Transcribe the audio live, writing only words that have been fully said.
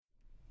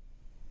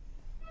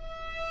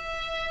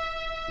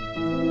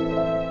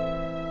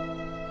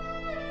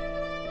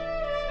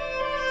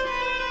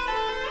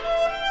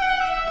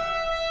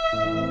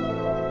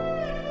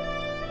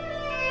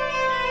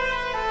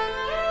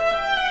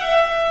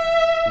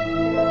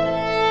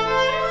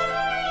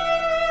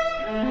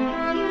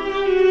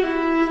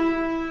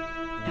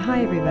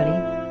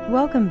everybody.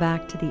 Welcome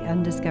back to The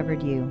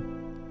Undiscovered You,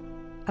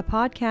 a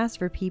podcast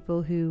for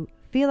people who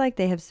feel like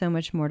they have so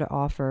much more to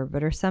offer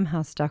but are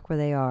somehow stuck where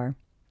they are.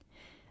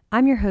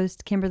 I'm your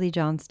host, Kimberly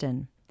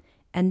Johnston,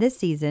 and this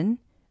season,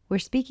 we're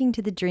speaking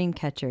to the dream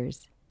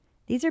catchers.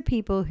 These are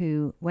people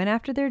who went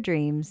after their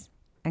dreams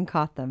and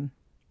caught them.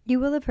 You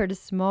will have heard a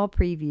small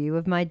preview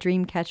of my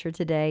dream catcher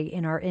today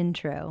in our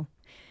intro.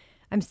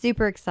 I'm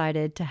super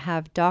excited to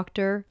have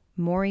Dr.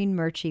 Maureen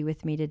Murchie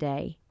with me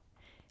today.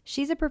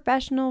 She's a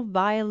professional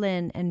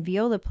violin and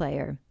viola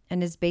player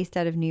and is based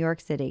out of New York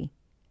City.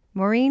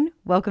 Maureen,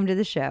 welcome to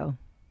the show.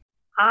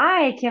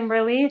 Hi,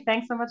 Kimberly.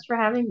 Thanks so much for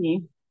having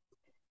me.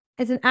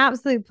 It's an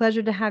absolute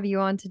pleasure to have you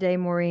on today,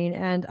 Maureen.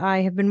 And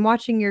I have been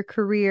watching your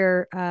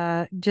career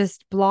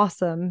just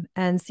blossom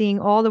and seeing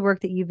all the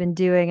work that you've been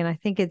doing. And I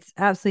think it's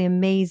absolutely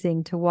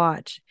amazing to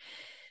watch.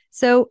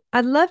 So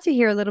I'd love to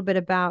hear a little bit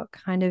about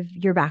kind of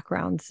your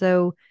background.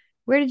 So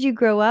where did you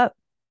grow up?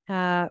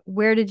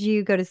 Where did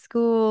you go to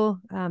school?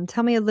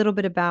 Tell me a little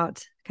bit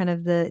about kind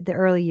of the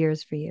early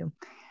years for you.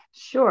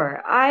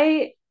 Sure.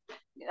 I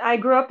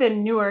grew up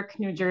in Newark,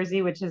 New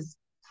Jersey, which is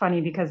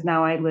funny because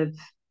now I live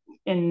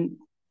in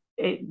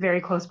a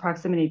very close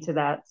proximity to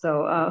that.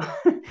 So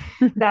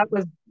that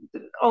was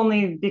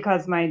only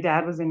because my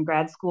dad was in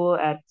grad school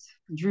at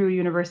Drew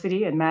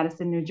University in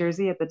Madison, New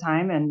Jersey at the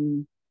time,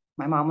 and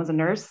my mom was a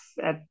nurse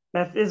at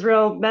Beth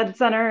Israel Med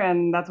Center,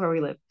 and that's where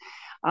we lived.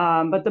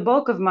 But the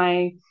bulk of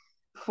my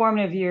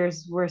formative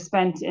years were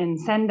spent in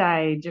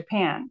Sendai,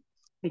 Japan,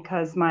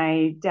 because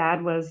my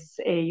dad was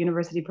a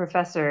university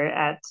professor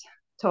at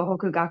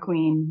Tohoku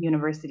Gakuin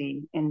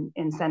University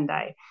in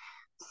Sendai.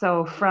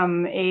 So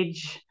from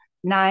age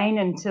 9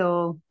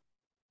 until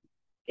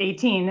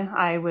 18,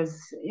 I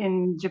was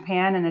in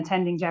Japan and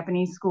attending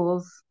Japanese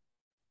schools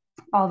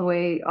all the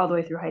way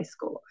through high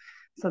school.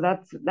 So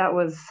that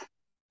was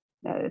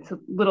it's a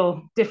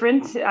little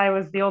different. I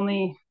was the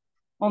only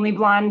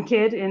blonde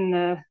kid in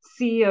the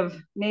sea of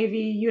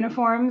navy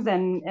uniforms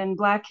and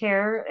black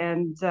hair,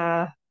 and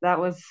that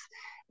was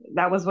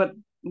what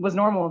was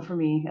normal for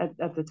me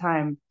at the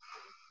time.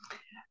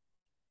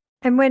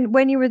 And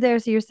when you were there,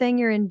 so you're saying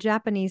you're in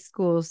Japanese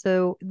school.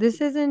 So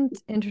this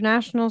isn't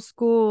international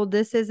school.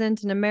 This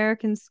isn't an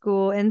American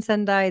school in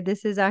Sendai.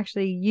 This is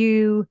actually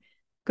you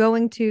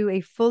going to a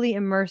fully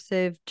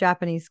immersive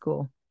Japanese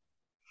school.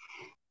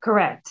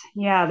 Correct.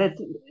 Yeah, that's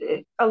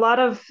a lot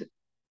of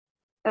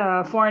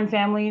foreign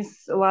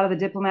families, a lot of the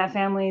diplomat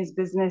families,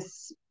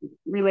 business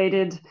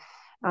related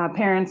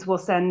parents will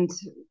send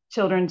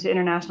children to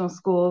international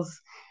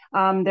schools.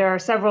 There are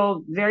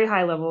several very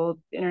high level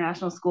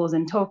international schools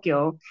in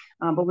Tokyo,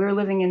 but we were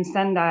living in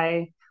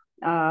Sendai.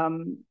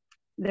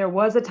 There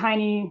was a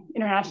tiny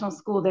international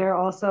school there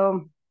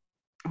also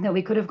that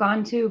we could have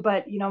gone to,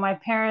 but my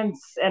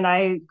parents, and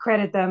I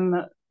credit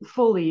them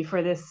fully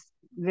for this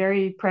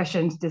very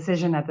prescient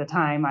decision at the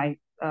time. I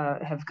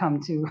have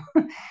come to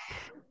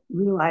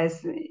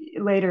realize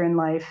later in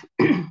life.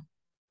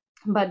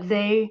 But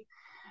they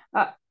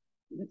uh,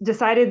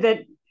 decided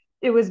that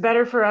it was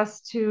better for us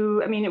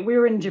to, I mean, we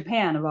were in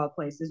Japan of all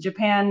places.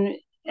 Japan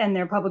and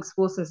their public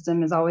school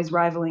system is always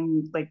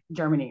rivaling like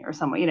Germany or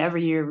somewhere.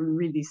 Every year we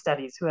read these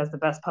studies who has the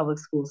best public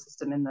school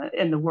system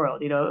in the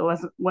world. It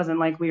wasn't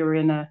like we were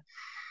in a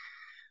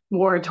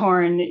war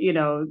torn,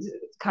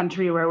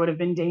 country where it would have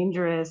been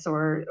dangerous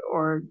or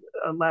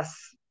a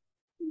less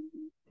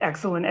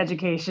excellent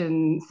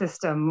education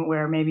system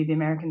where maybe the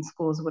American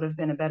schools would have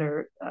been a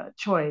better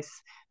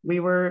choice. We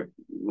were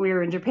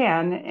in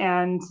Japan,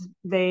 and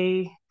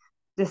they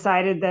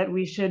decided that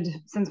we should,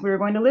 since we were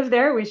going to live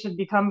there, we should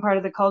become part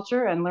of the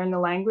culture and learn the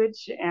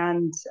language.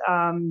 And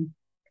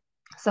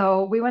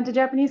so we went to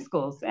Japanese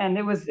schools, and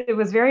it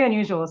was very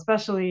unusual,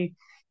 especially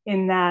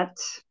in that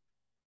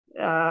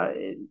uh,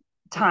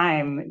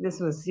 time. This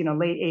was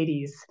late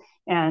 80s,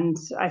 and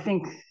I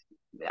think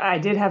I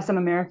did have some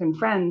American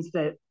friends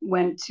that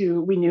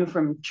we knew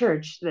from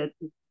church that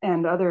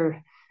and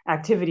other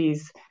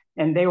activities,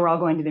 and they were all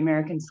going to the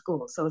American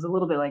schools. So it was a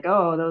little bit like,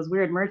 oh, those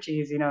weird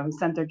Murchies, who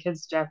sent their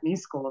kids to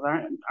Japanese schools,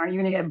 aren't you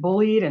going to get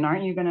bullied? And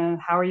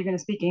how are you going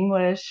to speak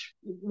English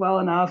well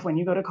enough when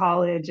you go to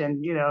college?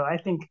 And, I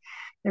think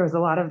there was a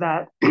lot of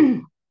that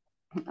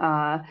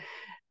uh,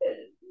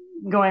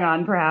 going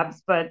on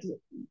perhaps, but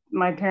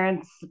my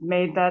parents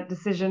made that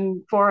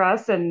decision for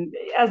us. And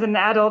as an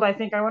adult, I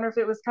think I wonder if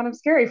it was kind of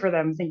scary for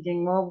them,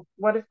 thinking, well,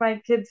 what if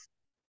my kids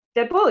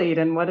get bullied?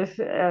 And what if,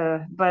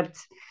 but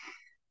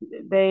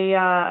they,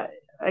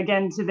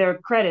 again, to their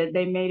credit,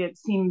 they made it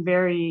seem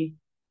very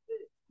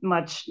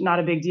much not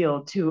a big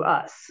deal to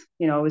us.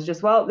 It was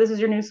just, well, this is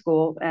your new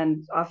school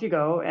and off you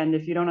go. And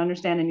if you don't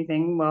understand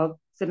anything, well,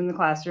 sit in the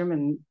classroom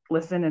and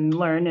listen and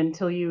learn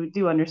until you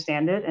do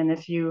understand it. And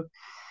if you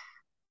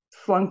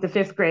flunk the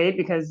fifth grade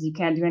because you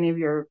can't do any of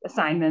your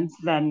assignments,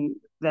 then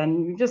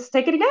you just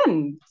take it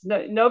again.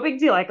 No big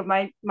deal. Like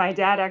my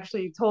dad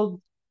actually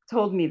told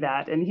me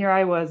that, and here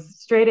I was,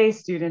 straight A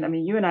student. I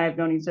mean, you and I have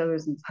known each other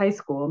since high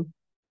school.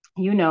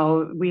 We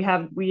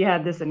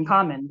had this in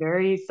common.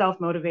 Very self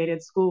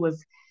motivated. School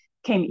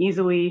came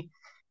easily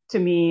to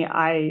me.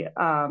 I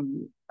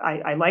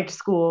liked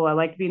school. I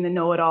liked being the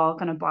know-it-all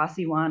kind of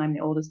bossy one. I'm the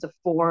oldest of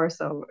four,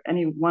 so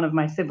any one of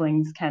my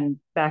siblings can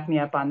back me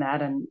up on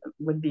that and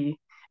would be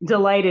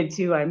delighted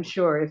to, I'm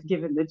sure, if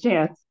given the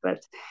chance.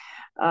 But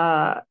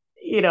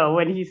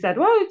when he said,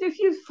 "Well, if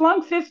you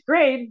flunk fifth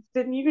grade,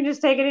 then you can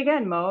just take it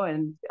again, Mo,"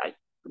 and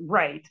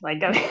right,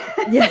 like,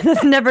 yeah,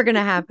 that's never going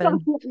to happen.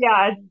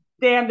 yeah,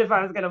 damned if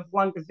I was going to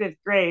flunk the fifth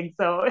grade.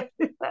 So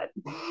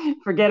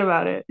forget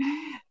about it.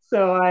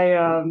 So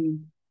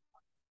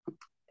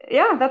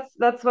yeah,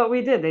 that's what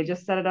we did. They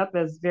just set it up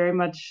as very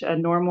much a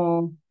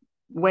normal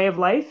way of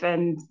life,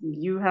 and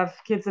you have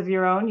kids of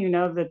your own. You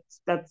know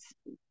that's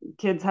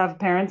kids have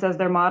parents as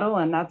their model,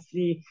 and that's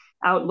the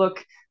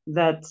outlook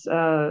that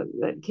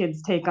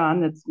kids take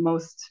on. That's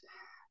most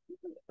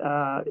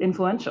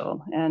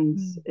influential, and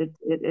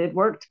it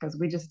worked because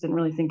we just didn't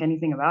really think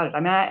anything about it.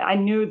 I mean, I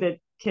knew that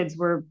kids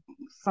were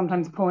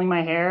sometimes pulling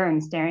my hair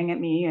and staring at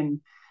me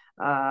and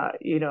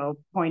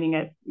pointing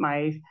at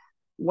my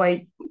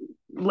white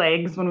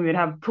legs when we would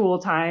have pool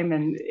time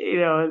and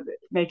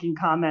making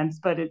comments.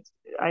 But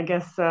I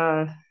guess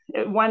at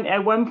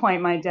one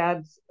point my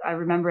dad, I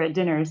remember at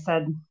dinner,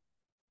 said,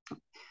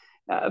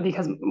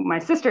 because my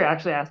sister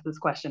actually asked this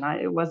question.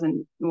 It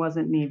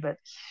wasn't me, but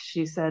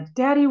she said,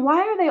 "Daddy,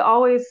 why are they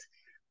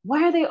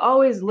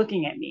always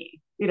looking at me?"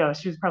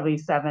 She was probably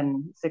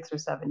 6 or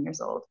 7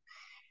 years old,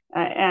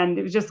 and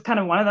it was just kind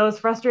of one of those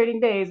frustrating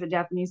days at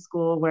Japanese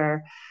school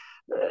where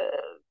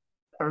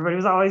everybody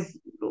was always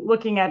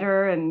looking at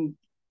her and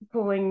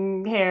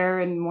pulling hair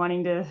and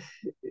wanting to,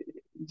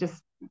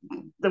 just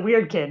the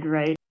weird kid,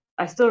 right?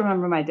 I still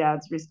remember my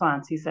dad's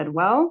response. He said,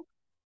 "Well,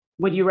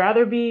 would you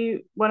rather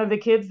be one of the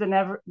kids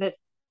that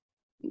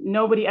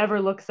nobody ever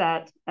looks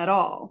at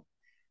all?"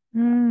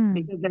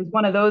 Because there's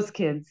one of those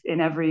kids in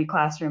every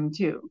classroom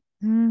too.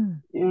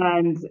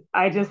 And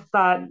I just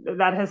thought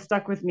that has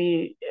stuck with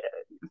me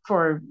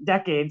for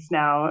decades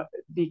now,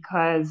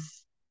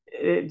 because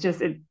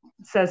it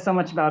says so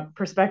much about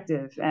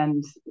perspective,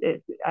 and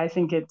I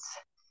think it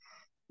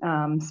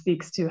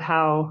speaks to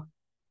how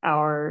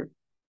our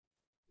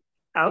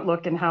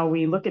outlook and how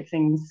we look at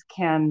things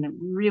can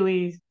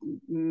really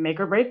make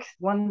or break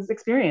one's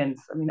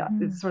experience. I mean,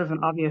 it's sort of an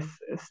obvious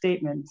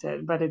statement,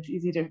 but it's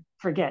easy to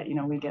forget.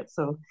 We get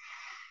so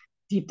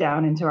deep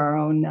down into our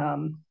own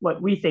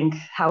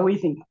how we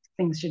think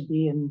things should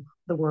be in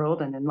the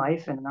world and in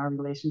life and in our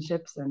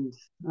relationships. And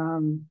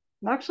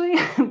actually,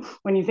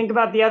 when you think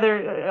about the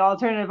other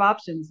alternative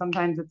options,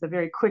 sometimes it's a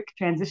very quick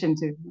transition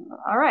to,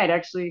 all right,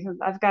 actually,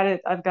 I've got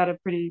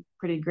it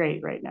pretty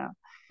great right now.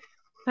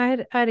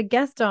 I had a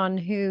guest on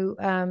who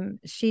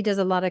she does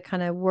a lot of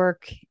kind of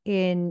work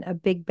in a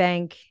big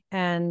bank,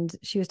 and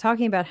she was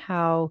talking about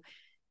how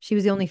she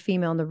was the only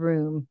female in the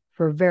room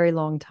for a very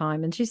long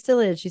time, and she still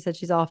is. She said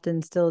she's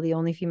often still the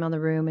only female in the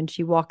room, and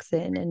she walks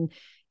in, and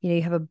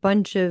you have a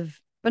bunch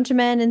of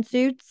men in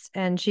suits,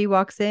 and she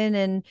walks in,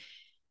 and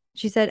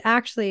she said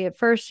actually at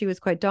first she was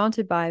quite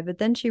daunted by it, but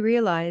then she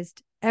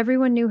realized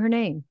everyone knew her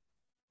name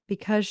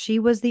because she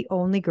was the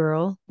only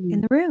girl in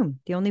the room,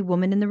 the only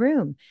woman in the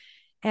room.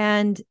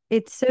 And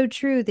it's so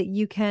true that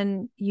you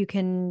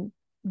can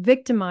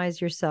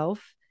victimize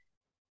yourself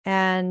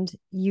and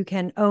you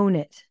can own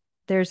it.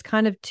 There's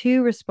kind of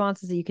two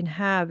responses that you can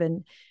have.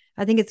 And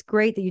I think it's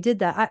great that you did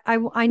that.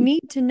 I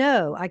need to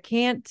know. I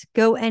can't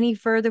go any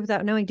further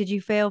without knowing. Did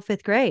you fail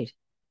fifth grade?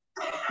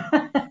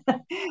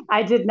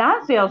 I did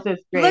not fail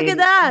fifth Look at grade.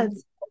 that.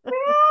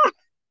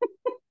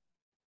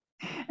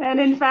 And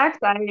in fact,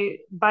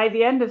 by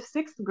the end of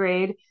sixth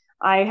grade,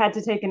 I had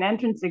to take an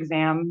entrance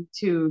exam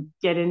to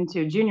get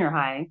into junior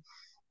high.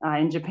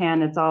 In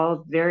Japan, it's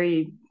all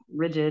very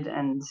rigid,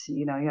 and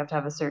you have to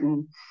have a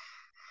certain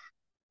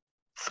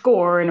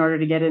score in order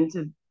to get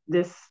into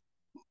this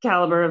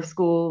caliber of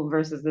school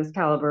versus this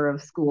caliber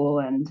of school.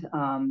 And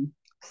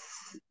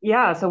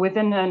yeah, so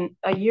within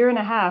a year and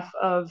a half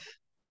of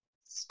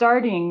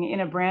starting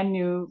in a brand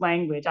new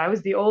language, I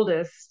was the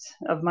oldest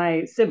of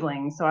my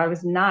siblings, so I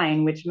was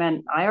 9, which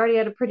meant I already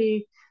had a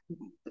pretty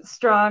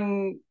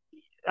strong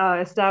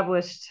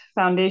established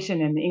foundation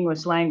in the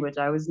English language.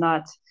 I was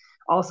not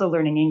also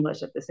learning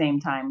English at the same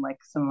time like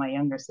some of my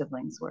younger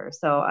siblings were.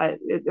 So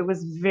it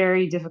was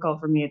very difficult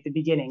for me at the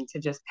beginning to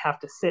just have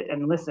to sit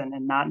and listen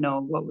and not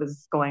know what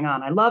was going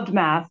on. I loved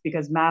math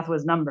because math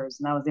was numbers,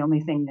 and that was the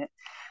only thing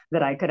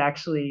that I could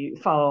actually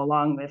follow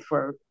along with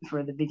for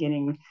the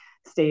beginning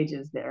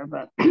stages there.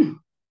 But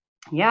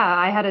yeah,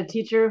 I had a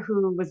teacher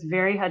who was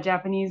a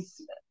Japanese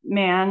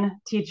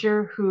man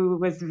teacher who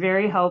was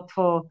very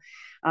helpful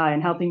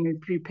in helping me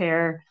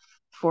prepare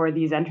for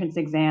these entrance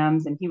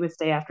exams. And he would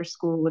stay after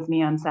school with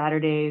me on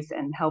Saturdays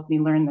and help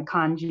me learn the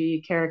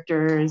kanji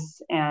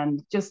characters.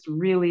 And just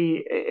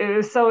really, it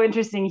was so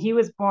interesting. He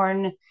was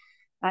born,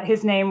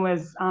 his name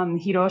was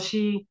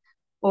Hiroshi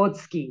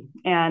Otsuki.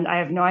 And I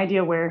have no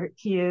idea where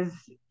he is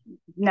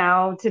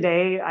now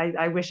today.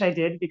 I wish I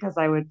did, because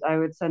I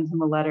would send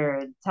him a letter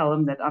and tell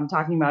him that I'm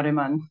talking about him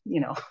on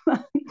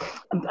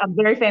a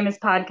very famous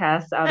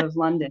podcast out of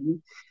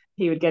London.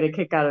 he would get a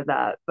kick out of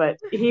that. But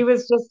he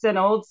was just an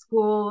old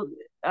school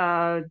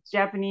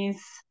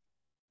Japanese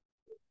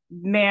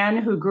man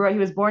who grew up. He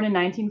was born in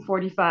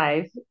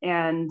 1945,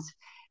 and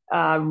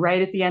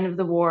right at the end of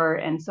the war.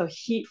 And so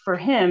for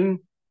him,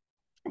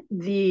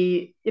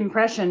 the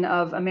impression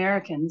of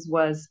Americans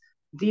was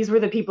these were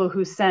the people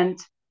who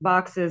sent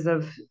boxes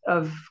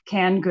of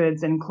canned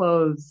goods and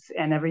clothes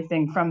and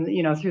everything from,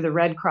 through the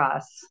Red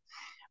Cross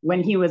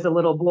when he was a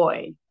little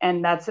boy.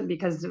 And that's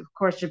because, of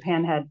course,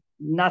 Japan had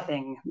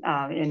nothing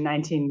in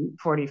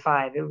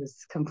 1945. It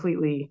was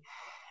completely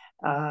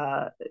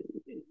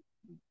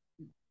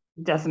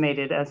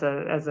decimated as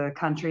a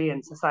country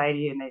and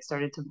society, and they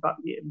started to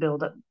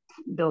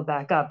build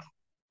back up.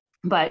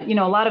 But a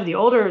lot of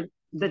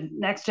the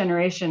next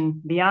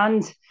generation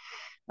beyond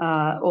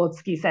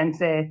Otsuki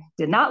Sensei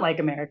did not like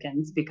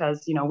Americans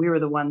because we were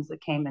the ones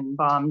that came and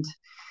bombed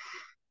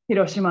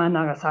Hiroshima and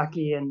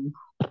Nagasaki, and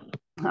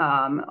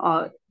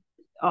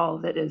all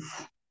that is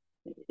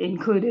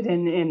included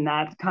in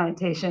that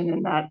connotation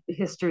and that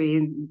history.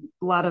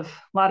 A lot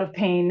of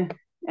pain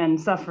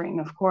and suffering,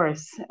 of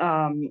course.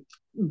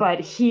 But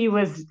he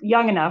was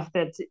young enough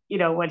that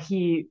what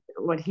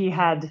he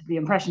had, the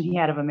impression he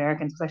had of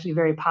Americans was actually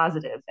very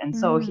positive, and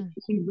so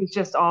he was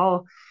just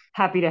all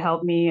happy to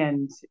help me.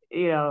 And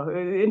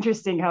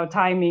interesting how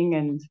timing,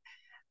 and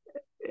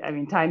I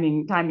mean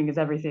timing is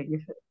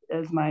everything,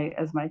 as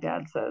my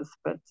dad says.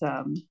 But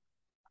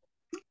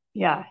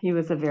yeah, he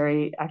was a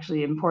very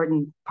actually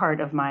important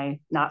part of my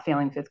not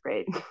failing fifth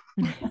grade.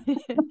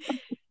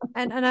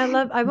 And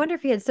I wonder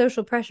if he had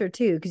social pressure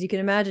too, because you can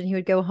imagine he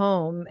would go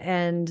home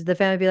and the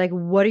family would be like,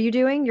 "What are you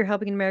doing? You're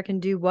helping an American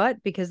do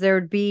what?" Because there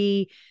would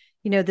be,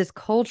 this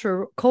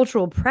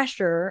cultural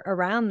pressure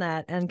around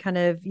that, and kind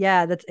of,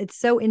 it's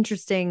so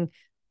interesting.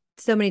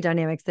 So many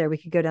dynamics there. We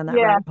could go down that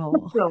rabbit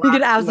hole. We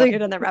could absolutely go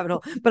down that rabbit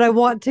hole, but I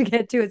want to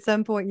get to at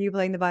some point you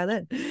playing the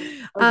violin.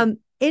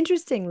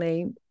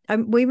 Interestingly,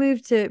 we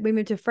moved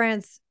to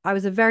France. I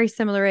was a very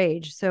similar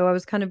age, so I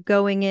was kind of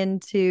going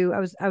into.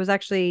 I was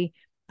actually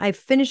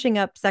finishing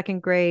up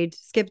second grade,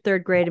 skipped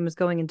third grade, and was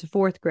going into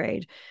fourth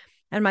grade.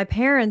 And my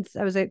parents,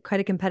 I was quite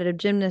a competitive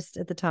gymnast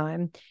at the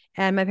time,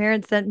 and my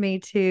parents sent me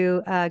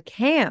to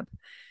camp.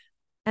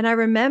 And I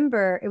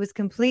remember it was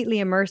completely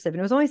immersive, and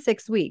it was only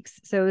 6 weeks.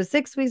 So it was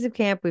 6 weeks of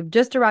camp. We've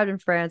just arrived in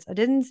France. I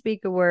didn't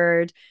speak a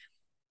word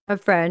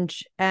of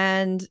French,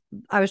 and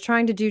I was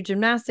trying to do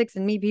gymnastics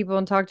and meet people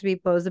and talk to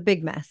people. It was a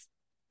big mess.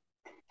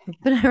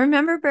 But I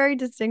remember very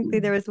distinctly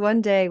there was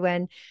one day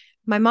when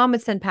my mom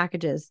would send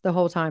packages the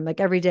whole time. Like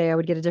every day I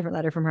would get a different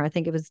letter from her. I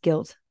think it was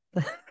guilt.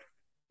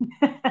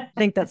 I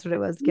think that's what it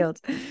was, guilt.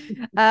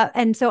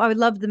 And so I would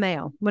love the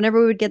mail.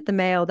 Whenever we would get the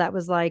mail, that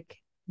was like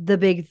the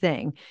big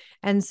thing.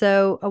 And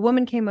so a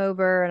woman came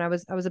over, and I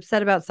was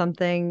upset about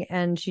something,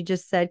 and she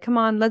just said, "Come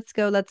on, let's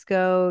go.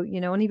 On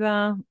y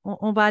va,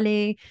 on va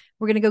aller.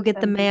 We're going to go get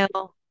the mail.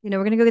 We're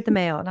going to go get the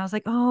mail." And I was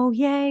like, "Oh,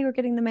 yay, we're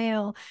getting the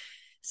mail."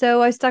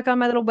 So I stuck on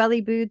my little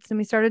welly boots, and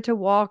we started to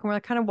walk, and we're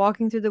like kind of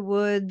walking through the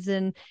woods,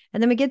 and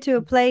then we get to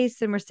a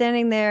place, and we're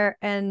standing there,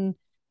 and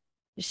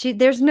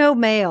there's no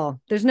mail.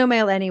 There's no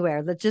mail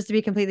anywhere. That's just to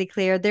be completely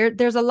clear.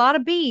 There's a lot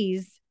of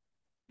bees,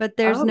 but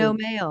there's no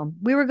mail.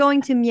 We were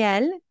going to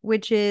miel,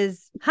 which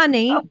is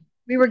honey.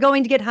 We were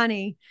going to get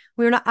honey.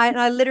 We were not.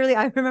 I literally,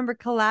 I remember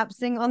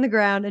collapsing on the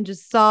ground and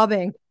just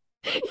sobbing.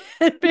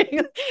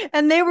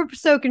 And they were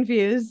so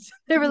confused.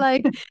 They were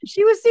like,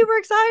 she was super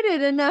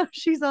excited, and now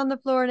she's on the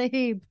floor in a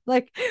heap.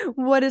 Like,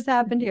 what has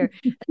happened here?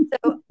 And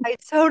so I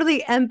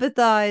totally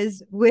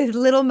empathize with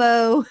little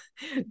Mo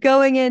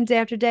going in day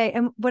after day.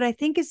 And what I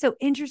think is so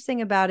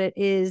interesting about it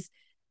is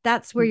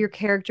that's where your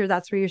character,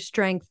 that's where your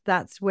strength,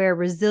 that's where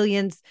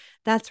resilience,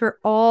 that's where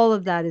all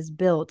of that is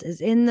built, is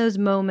in those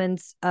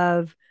moments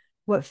of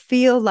what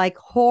feel like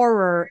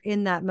horror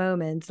in that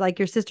moment, like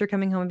your sister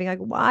coming home and being like,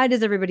 "Why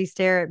does everybody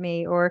stare at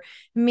me?" Or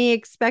me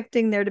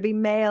expecting there to be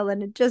mail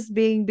and it just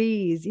being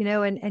bees,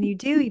 and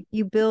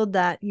you build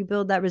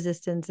that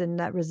resistance and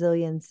that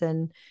resilience.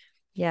 And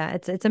yeah,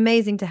 it's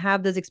amazing to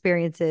have those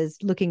experiences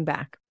looking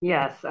back.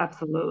 Yes,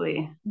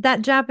 absolutely.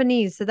 That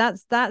Japanese, so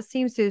that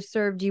seems to have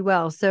served you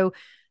well. So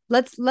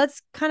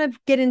let's kind of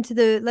get into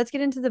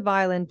the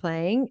violin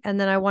playing, and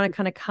then I want to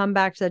kind of come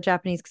back to the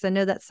Japanese, because I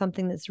know that's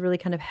something that's really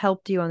kind of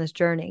helped you on this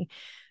journey.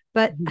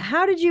 But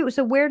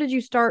where did you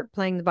start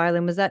playing the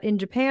violin? Was that in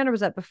Japan or was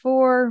that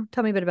before?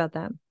 Tell me a bit about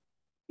that.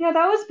 Yeah,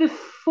 that was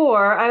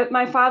before.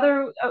 My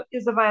father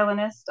is a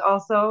violinist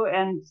also,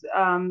 and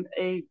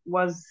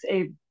was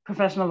a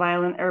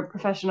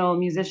professional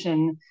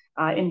musician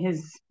in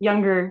his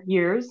younger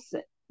years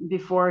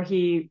before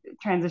he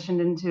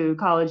transitioned into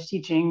college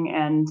teaching,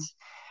 and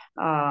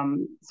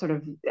sort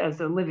of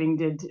as a living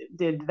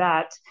did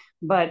that.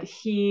 But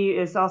he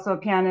is also a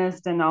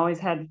pianist and always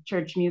had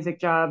church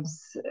music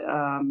jobs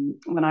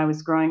when I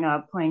was growing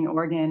up, playing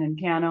organ and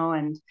piano.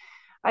 And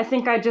I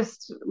think I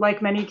just,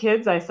 like many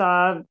kids, I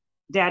saw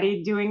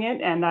daddy doing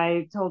it, and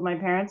I told my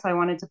parents I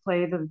wanted to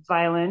play the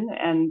violin.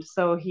 And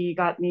so he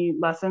got me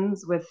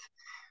lessons with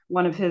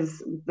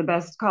the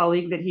best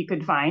colleague that he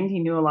could find. He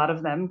knew a lot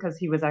of them because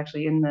he was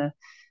actually in the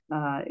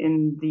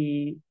in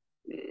the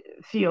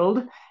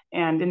field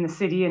and in the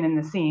city and in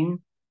the scene.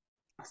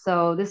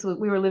 So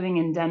we were living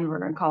in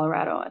Denver, in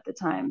Colorado at the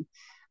time.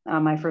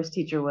 My first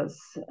teacher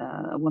was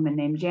a woman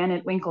named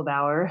Janet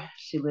Winklebauer.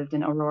 She lived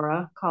in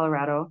Aurora,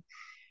 Colorado.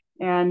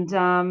 And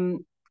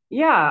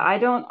yeah, I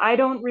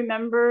don't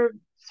remember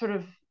sort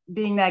of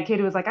being that kid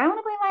who was like, I want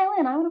to play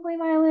violin, I want to play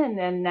violin,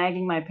 and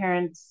nagging my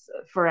parents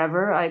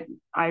forever.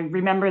 I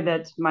remember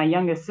that my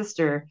youngest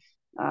sister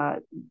uh,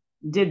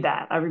 did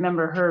that. I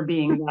remember her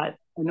being that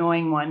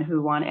annoying one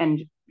who wanted,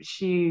 and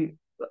she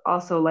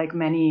also, like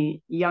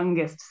many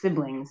youngest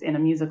siblings in a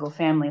musical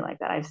family like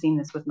that, I've seen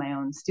this with my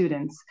own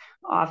students.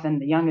 Often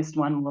the youngest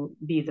one will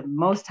be the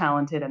most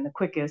talented and the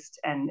quickest,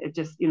 and it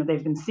just,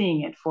 they've been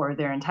seeing it for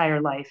their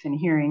entire life and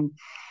hearing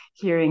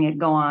it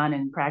go on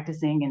and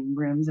practicing in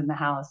rooms in the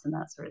house and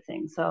that sort of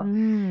thing. So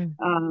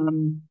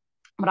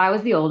but I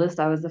was the oldest.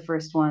 I was the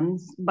first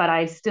ones, but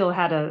I still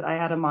had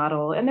a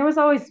model, and there was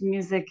always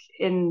music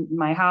in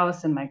my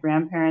house, and my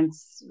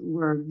grandparents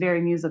were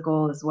very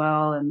musical as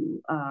well.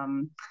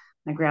 And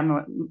my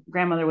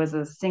grandmother was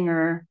a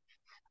singer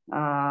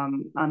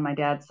on my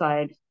dad's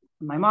side.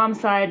 On my mom's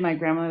side, my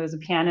grandmother was a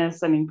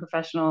pianist. I mean,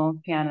 professional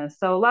pianist.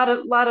 So a lot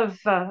of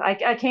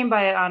I came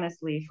by it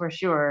honestly, for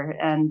sure,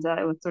 and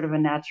it was sort of a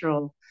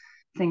natural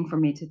thing for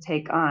me to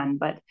take on.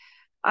 But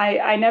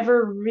I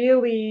never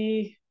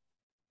really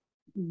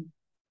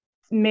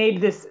made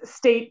this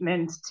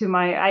statement to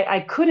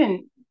I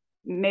couldn't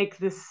make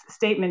this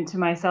statement to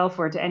myself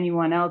or to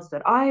anyone else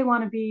that I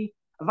want to be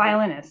a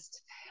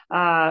violinist.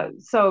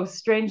 So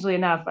strangely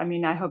enough, I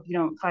mean, I hope you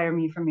don't fire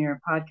me from your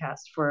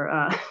podcast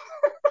for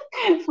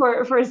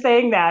for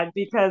saying that,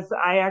 because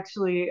I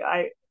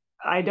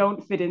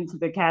don't fit into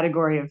the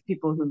category of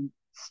people who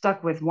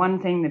stuck with one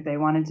thing that they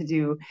wanted to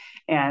do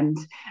and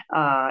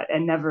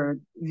never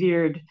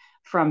veered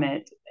from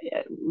it.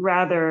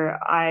 Rather,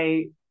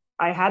 I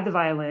had the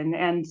violin,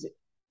 and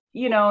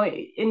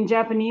in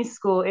Japanese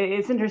school,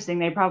 it's interesting.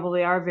 They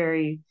probably are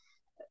very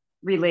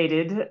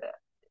related.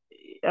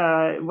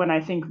 When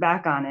I think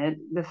back on it,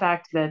 the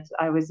fact that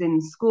I was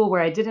in school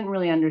where I didn't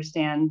really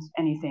understand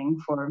anything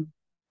for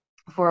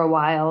a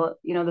while.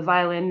 The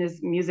violin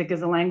is music,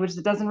 is a language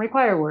that doesn't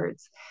require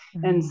words,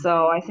 and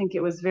so I think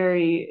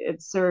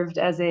it served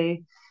as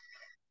a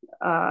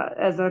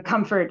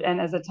comfort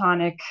and as a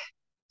tonic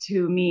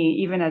to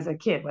me, even as a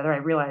kid, whether I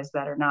realized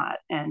that or not.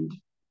 And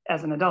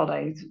as an adult,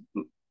 I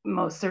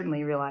most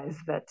certainly realize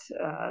that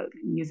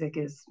music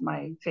is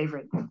my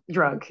favorite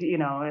drug,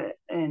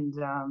 and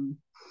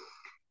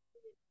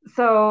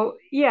so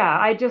yeah,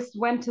 I just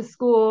went to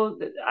school.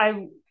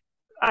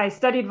 I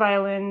studied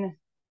violin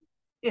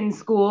in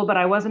school, but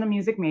I wasn't a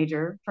music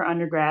major for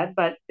undergrad,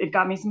 but it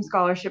got me some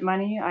scholarship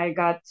money. I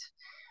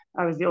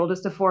was the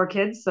oldest of four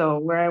kids, so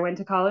where I went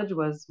to college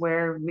was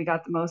where we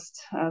got the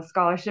most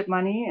scholarship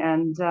money,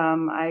 and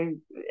I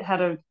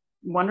had a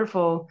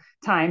wonderful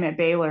time at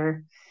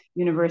Baylor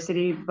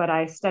University. But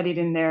I studied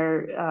in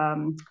their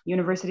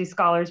University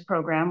Scholars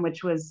Program,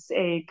 which was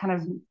a kind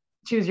of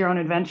choose your own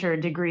adventure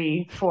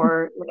degree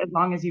for as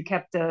long as you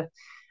kept a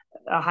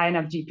high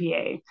enough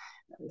GPA.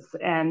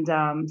 And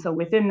so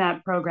within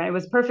that program, it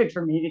was perfect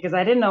for me because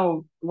I didn't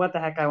know what the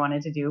heck I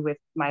wanted to do with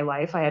my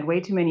life. I had way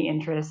too many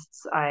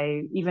interests.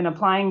 Even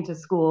applying to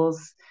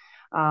schools,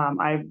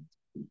 I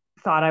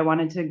thought I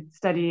wanted to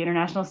study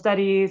international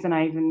studies, and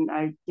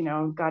I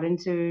got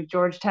into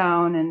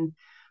Georgetown and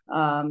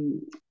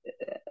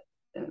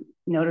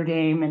Notre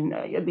Dame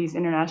and these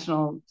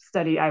international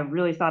study. I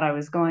really thought I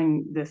was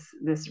going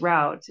this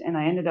route, and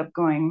I ended up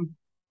going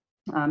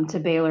to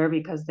Baylor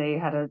because they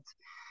had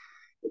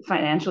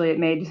financially it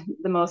made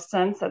the most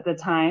sense at the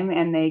time,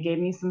 and they gave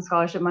me some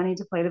scholarship money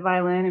to play the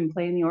violin and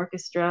play in the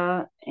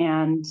orchestra.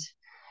 And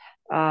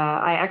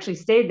I actually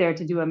stayed there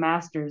to do a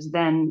master's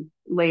then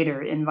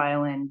later in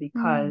violin,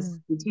 because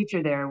the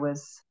teacher there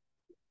was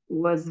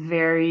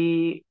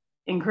very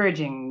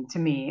encouraging to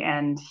me,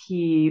 and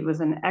he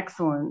was an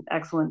excellent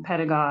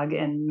pedagogue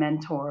and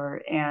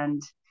mentor.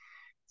 And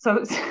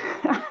so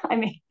I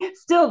mean,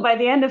 still by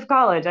the end of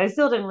college, I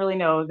still didn't really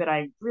know that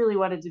I really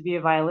wanted to be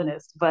a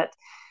violinist, but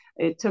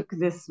it took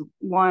this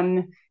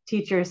one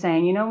teacher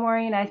saying,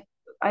 Maureen,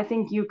 I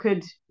think you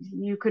could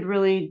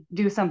really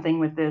do something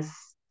with this,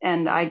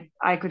 and I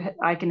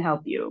can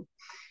help you.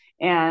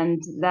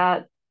 And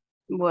that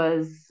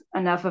was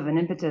enough of an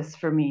impetus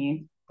for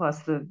me, plus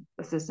the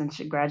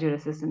graduate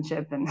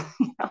assistantship, and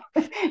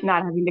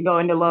not having to go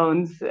into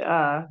loans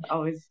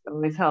always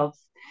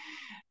helps.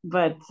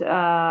 But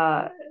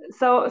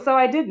so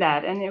I did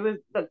that, and it was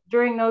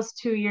during those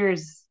 2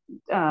 years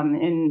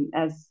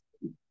as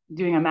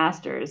doing a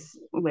master's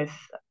with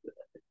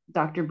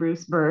Dr.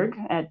 Bruce Berg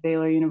at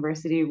Baylor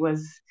University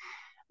was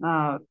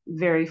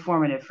very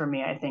formative for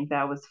me. I think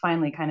that was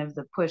finally kind of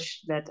the push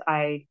that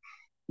I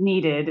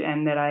needed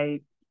and that I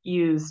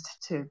used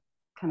to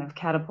kind of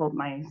catapult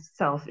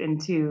myself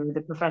into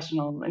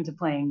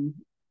playing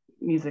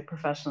music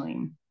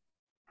professionally.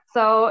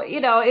 So,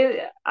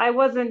 I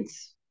wasn't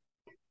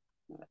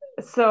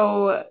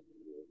so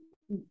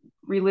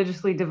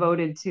religiously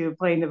devoted to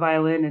playing the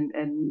violin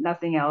and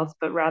nothing else,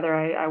 but rather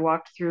I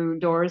walked through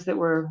doors that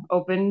were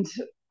opened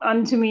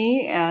unto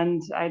me,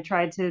 and I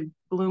tried to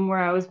bloom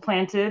where I was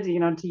planted,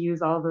 to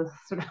use all the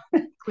sort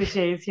of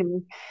cliches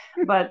here.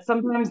 But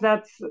sometimes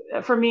that's,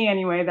 for me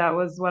anyway, that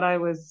was what I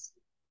was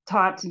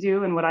taught to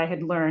do and what I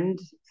had learned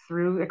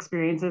through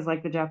experiences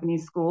like the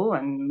Japanese school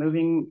and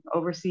moving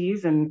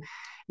overseas and,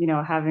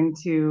 having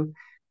to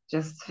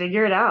just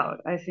figure it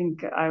out. I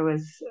think I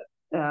was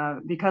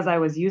because I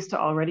was used to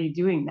already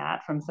doing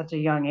that from such a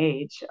young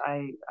age,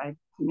 I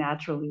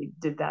naturally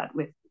did that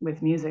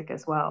with music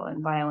as well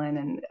and violin.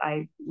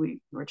 And we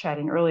were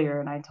chatting earlier,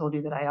 and I told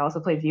you that I also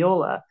play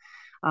viola.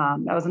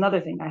 That was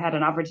another thing. I had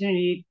an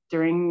opportunity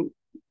during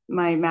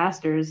my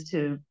master's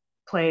to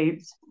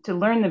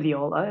learn the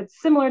viola.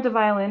 It's similar to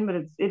violin, but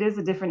it is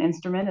a different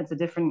instrument. It's a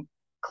different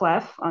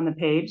clef on the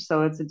page,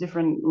 so it's a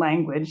different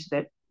language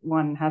that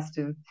one has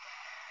to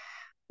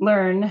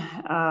learn.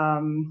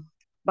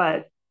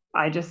 But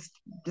I just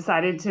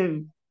decided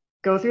to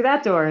go through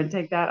that door and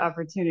take that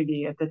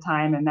opportunity at the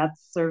time, and that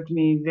served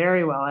me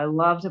very well. I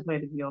love to play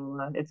the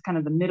viola. It's kind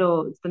of the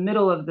middle. It's the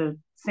middle of the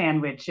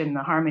sandwich in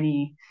the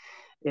harmony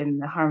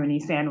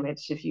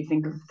sandwich. If you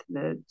think of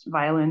the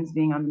violins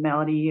being on the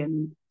melody,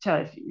 and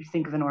if you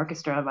think of an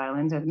orchestra,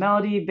 violins are the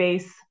melody,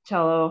 bass,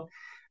 cello.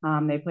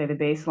 They play the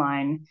bass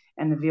line,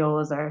 and the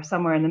violas are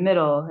somewhere in the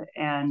middle,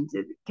 and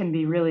it can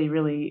be really,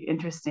 really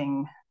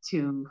interesting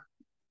to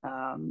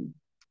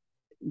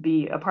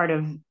be a part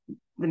of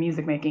the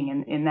music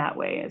making in that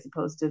way, as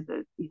opposed to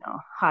the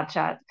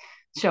hotshot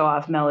show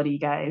off melody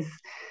guys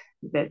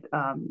that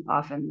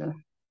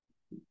often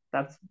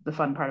that's the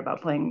fun part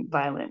about playing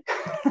violin.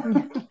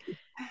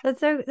 That's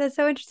so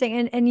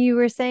interesting. And you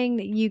were saying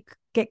that you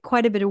get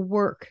quite a bit of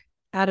work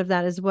out of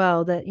that as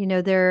well. That,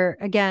 there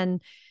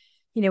again,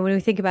 when we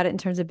think about it in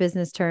terms of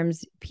business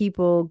terms,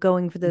 people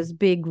going for those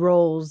big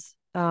roles,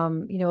 a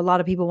lot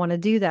of people want to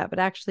do that. But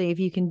actually, if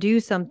you can do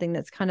something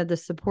that's kind of the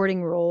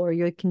supporting role, or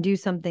you can do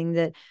something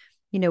that,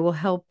 will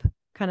help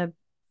kind of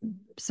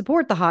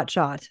support the hot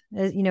shot,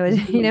 as in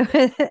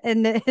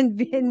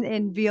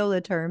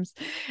viola terms.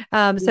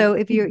 So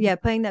if you're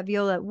playing that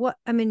viola, what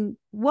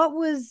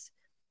was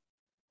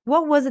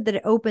it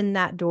that opened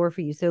that door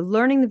for you? So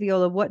learning the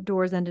viola, what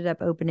doors ended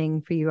up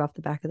opening for you off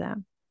the back of that?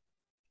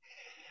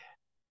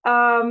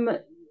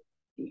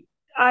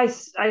 I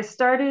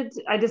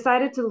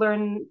decided to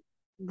learn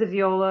the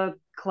viola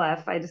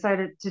clef. I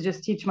decided to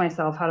just teach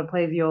myself how to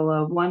play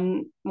viola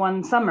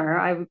one summer.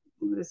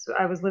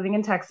 I was living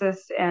in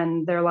Texas,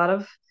 and there are a lot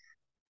of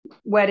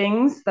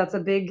weddings. That's a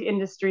big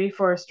industry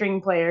for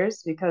string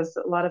players, because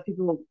a lot of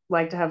people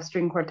like to have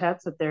string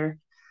quartets at their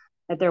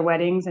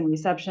weddings and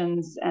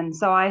receptions. And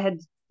so I had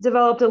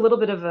developed a little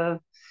bit of a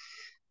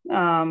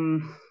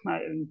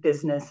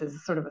business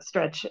is sort of a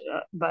stretch,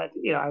 but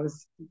I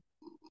was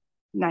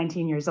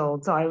 19 years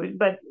old.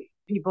 But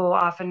people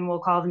often will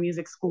call the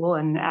music school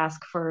and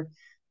ask for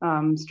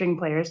string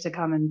players to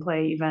come and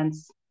play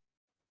events.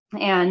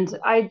 And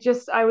I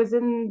was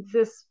in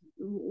this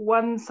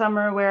one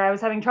summer where I was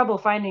having trouble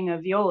finding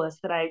a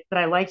violist that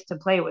I liked to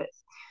play with.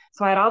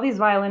 So I had all these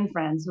violin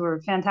friends who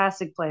were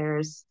fantastic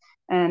players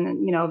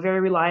and, very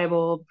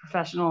reliable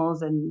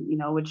professionals, and,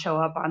 would show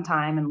up on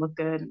time and look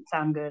good and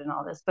sound good and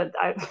all this. But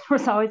there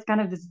was always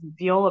kind of this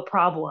viola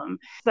problem.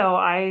 So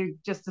I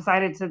just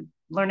decided to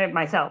learn it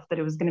myself, that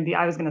I was going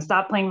to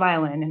stop playing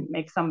violin and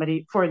make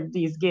somebody, for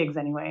these gigs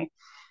anyway.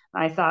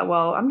 I thought,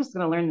 well, I'm just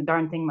going to learn the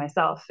darn thing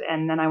myself,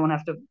 and then I won't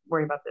have to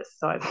worry about this.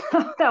 So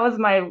that was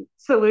my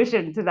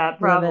solution to that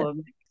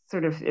problem.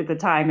 Sort of at the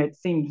time, it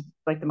seemed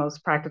like the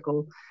most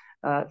practical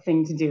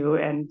thing to do,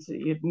 and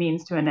it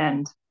means to an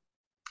end,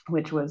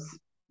 which was,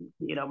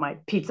 my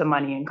pizza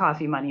money and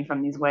coffee money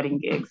from these wedding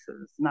gigs.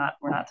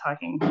 We're not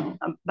talking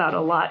about a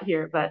lot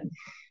here, but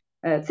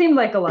it seemed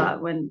like a lot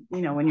when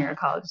you're a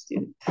college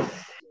student.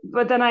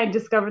 But then I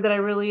discovered that I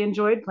really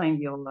enjoyed playing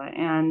viola,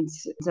 and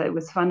it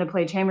was fun to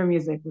play chamber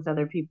music with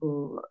other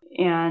people.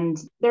 And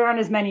there aren't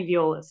as many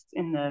violists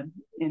in the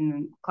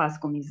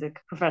classical music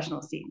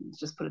professional scene. Let's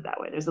just put it that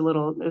way. There's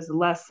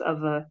less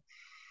of a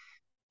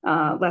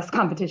less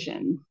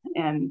competition,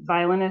 and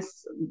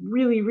violinists,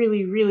 really,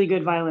 really, really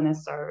good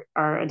violinists,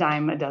 are a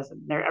dime a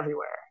dozen. They're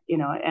everywhere,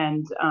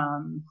 and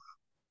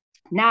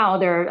now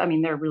there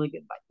are really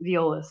good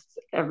violists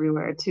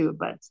everywhere too,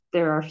 but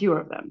there are fewer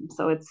of them.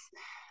 So it's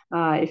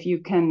if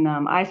you can,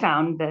 I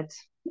found that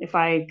if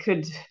I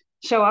could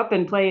show up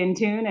and play in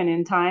tune and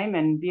in time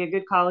and be a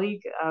good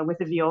colleague with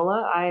the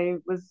viola, I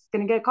was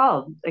going to get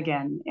called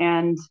again.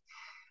 And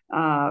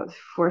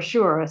for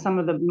sure, some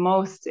of the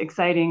most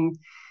exciting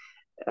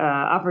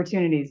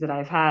opportunities that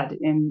I've had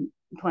in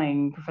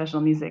playing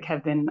professional music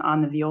have been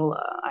on the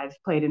viola. I've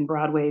played in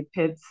Broadway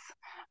pits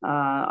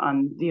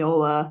on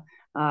viola.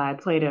 I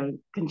played a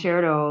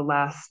concerto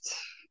last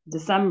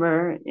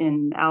December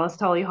in Alice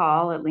Tully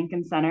Hall at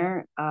Lincoln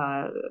Center.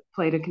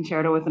 Played a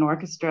concerto with an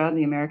orchestra,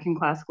 the American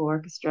Classical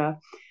Orchestra.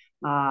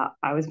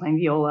 I was playing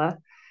viola.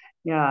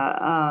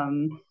 Yeah.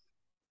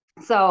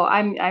 So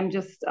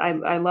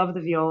I love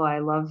the viola. I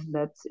love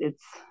that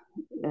it's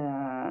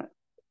uh,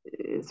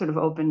 sort of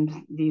opened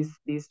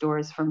these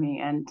doors for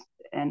me,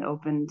 and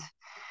opened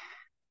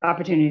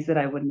opportunities that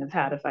I wouldn't have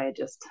had if I had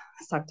just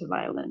stuck to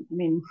violin. I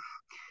mean,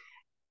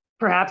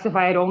 perhaps if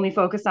I had only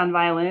focused on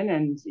violin,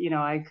 and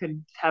I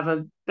could have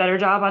a better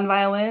job on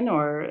violin,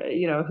 or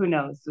who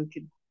knows, we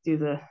could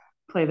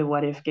play the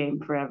what if game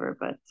forever.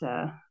 But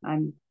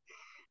I'm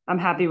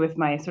happy with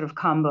my sort of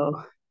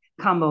combo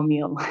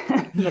meal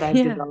that I've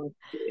Yeah. developed.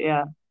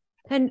 Yeah.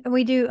 And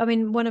we do, I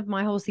mean, one of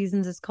my whole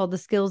seasons is called The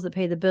Skills That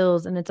Pay the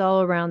Bills, and it's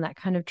all around that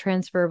kind of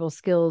transferable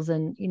skills.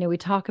 And, we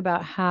talk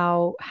about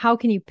how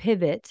can you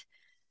pivot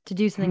to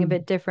do something a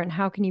bit different?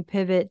 How can you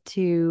pivot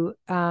to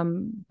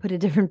put a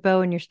different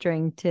bow in your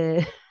string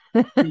to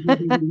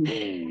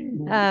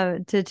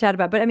to chat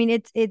about? But I mean,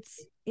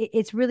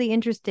 it's really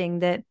interesting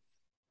that,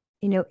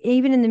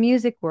 even in the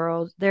music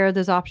world, there are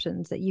those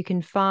options that you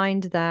can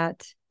find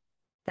that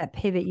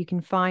pivot. You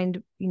can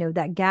find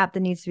that gap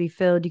that needs to be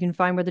filled. You can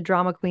find where the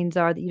drama queens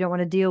are that you don't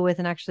want to deal with,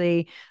 and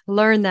actually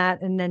learn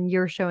that, and then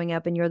you're showing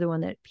up and you're the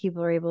one that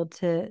people are able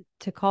to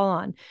call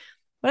on.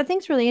 What I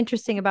think is really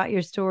interesting about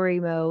your story,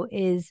 Mo,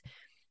 is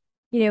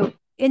in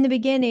the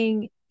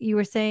beginning you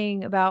were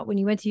saying about when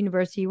you went to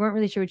university, you weren't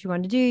really sure what you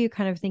wanted to do. You're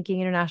kind of thinking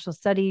international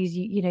studies.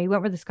 You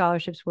went where the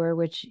scholarships were,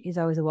 which is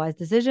always a wise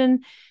decision.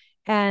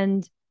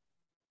 And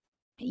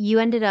you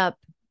ended up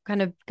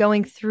kind of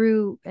going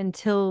through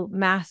until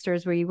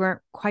masters where you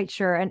weren't quite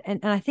sure. And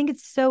I think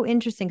it's so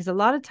interesting because a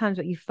lot of times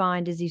what you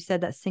find is, you said,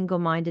 that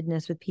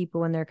single-mindedness with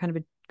people when they're kind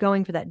of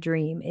going for that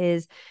dream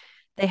is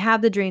they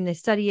have the dream, they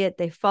study it,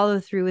 they follow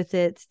through with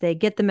it, they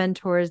get the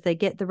mentors, they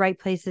get the right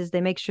places, they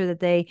make sure that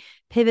they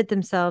pivot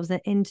themselves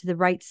into the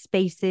right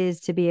spaces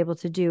to be able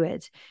to do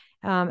it,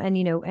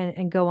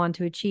 and go on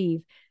to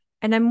achieve.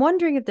 And I'm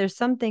wondering if there's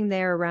something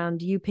there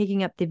around you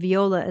picking up the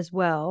viola as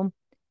well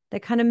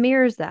that kind of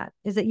mirrors that,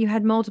 is that you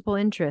had multiple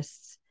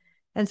interests.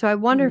 And so I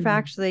wonder if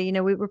actually,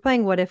 we were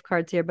playing what if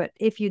cards here, but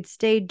if you'd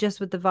stayed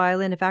just with the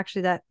violin, if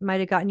actually that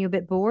might have gotten you a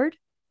bit bored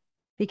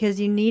because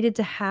you needed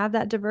to have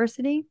that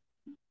diversity.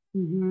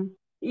 Mm-hmm.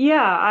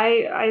 Yeah,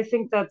 I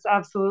think that's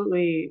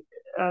absolutely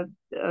a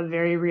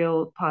very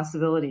real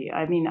possibility.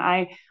 I mean,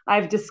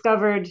 I've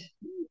discovered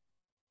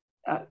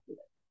uh,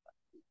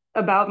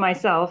 about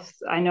myself.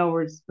 I know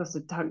we're supposed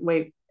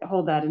to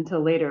hold that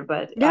until later,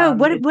 but No,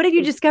 what have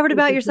you discovered it's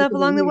about just yourself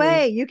along the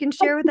way? You can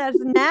share with us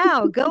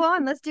now. Go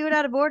on, let's do it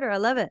out of order. I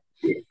love it.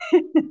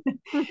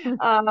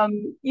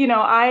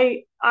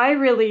 I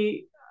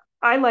really,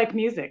 I like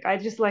music. I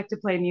just like to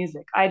play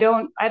music. I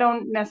don't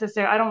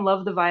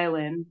love the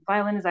violin.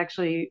 Violin is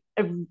actually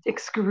an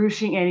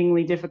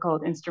excruciatingly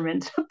difficult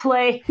instrument to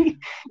play.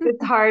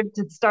 It's hard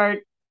to start.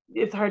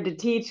 It's hard to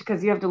teach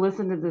because you have to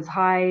listen to this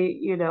high,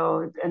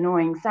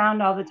 annoying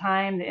sound all the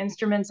time. The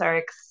instruments are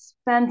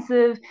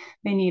expensive.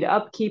 They need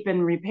upkeep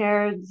and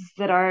repairs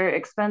that are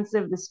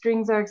expensive. The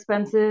strings are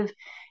expensive.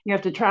 You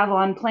have to travel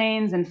on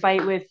planes and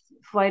fight with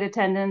flight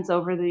attendants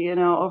over the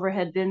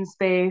overhead bin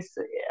space.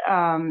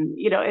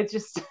 It's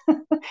just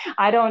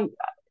I don't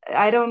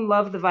I don't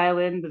love the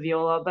violin, the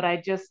viola, but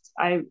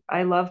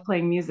I love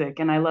playing music,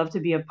 and I love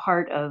to be a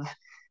part of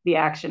the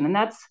action. And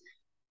that's,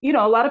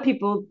 a lot of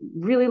people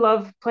really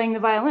love playing the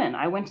violin.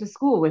 I went to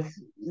school with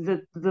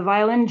the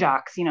violin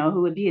jocks,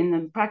 who would be in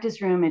the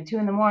practice room at 2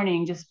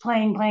 a.m. just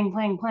playing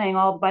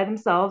all by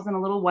themselves in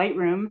a little white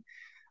room.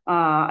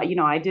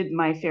 I did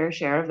my fair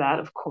share of that,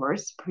 of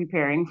course,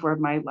 preparing for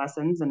my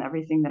lessons and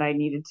everything that I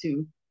needed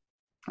to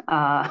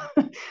uh,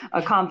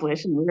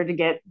 accomplish in order to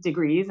get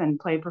degrees and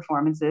play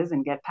performances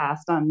and get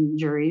passed on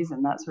juries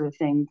and that sort of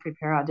thing,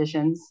 prepare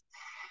auditions.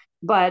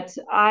 But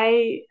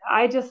I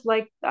just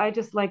like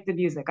the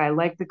music. I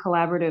like the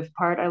collaborative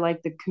part. I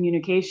like the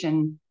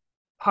communication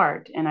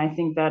part, and I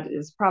think that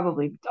is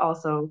probably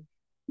also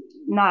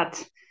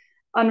not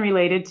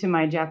unrelated to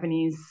my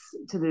Japanese,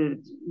 to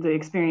the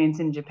experience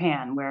in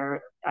Japan,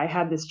 where I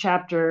had this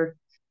chapter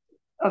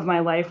of my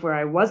life where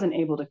I wasn't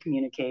able to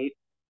communicate,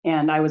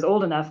 and I was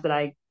old enough that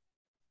I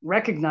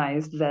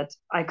recognized that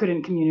I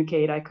couldn't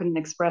communicate, I couldn't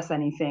express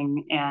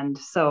anything. And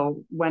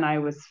so when I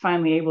was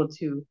finally able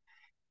to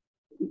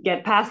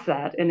get past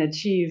that and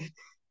achieve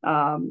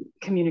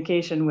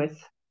communication with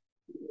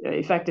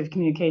effective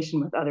communication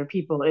with other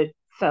people,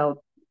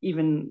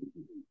 even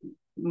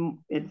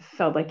it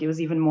felt like it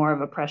was even more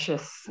of a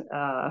precious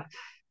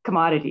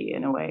commodity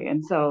in a way.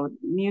 And so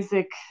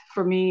music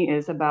for me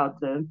is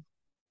about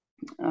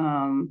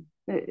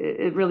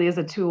it really is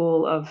a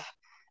tool of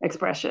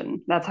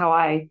expression. That's how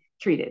I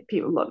treat it.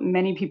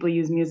 Many people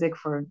use music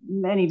for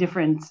many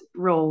different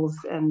roles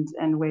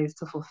and ways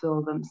to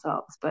fulfill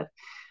themselves. But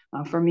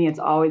for me, it's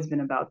always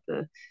been about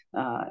the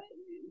I'm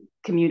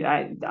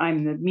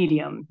the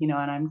medium, and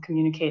I'm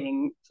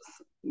communicating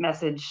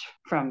message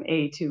from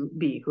A to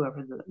B,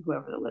 whoever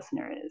the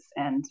listener is.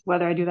 And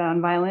whether I do that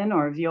on violin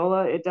or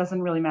viola, it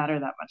doesn't really matter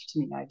that much to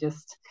me.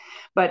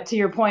 But to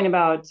your point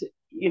about,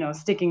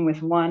 sticking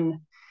with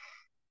one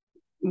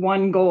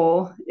one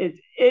goal.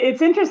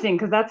 It's interesting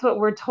because that's what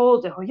we're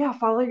told. Oh yeah,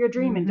 follow your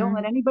dream and don't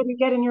let anybody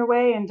get in your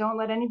way and don't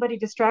let anybody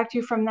distract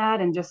you from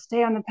that and just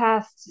stay on the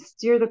path,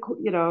 steer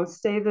the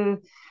stay the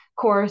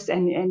course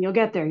and you'll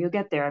get there. You'll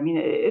get there. I mean,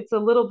 it's a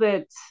little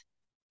bit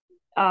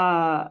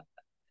uh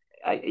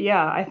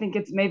yeah, I think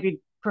it's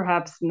maybe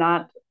perhaps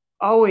not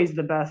always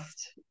the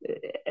best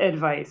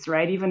advice,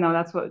 right? Even though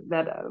that's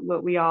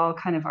what we all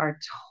kind of are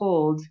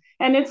told,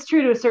 and it's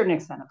true to a certain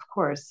extent, of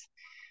course.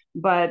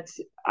 But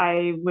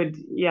I would,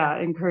 yeah,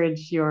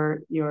 encourage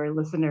your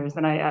listeners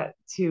and I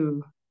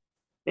to,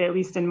 at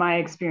least in my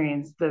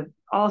experience, the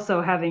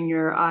also having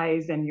your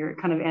eyes and your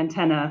kind of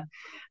antenna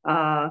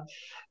uh,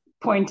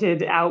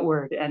 pointed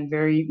outward and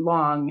very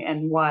long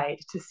and wide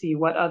to see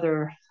what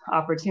other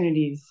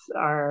opportunities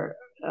are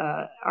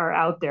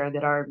out there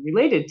that are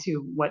related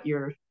to what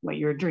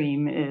your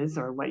dream is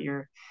or what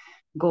your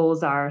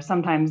goals are.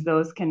 Sometimes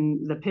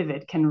the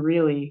pivot can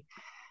really,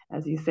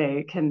 as you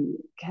say,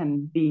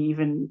 can be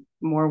even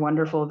more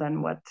wonderful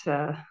than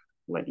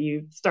what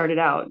you started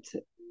out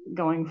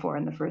going for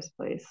in the first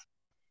place.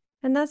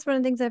 And that's one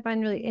of the things I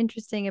find really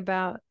interesting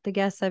about the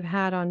guests I've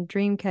had on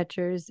Dream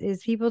Catchers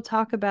is people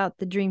talk about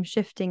the dream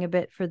shifting a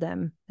bit for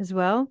them as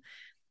well.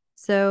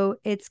 So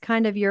it's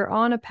kind of you're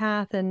on a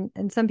path and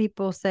some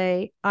people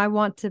say, I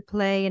want to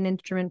play an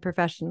instrument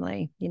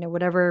professionally,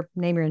 whatever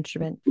name your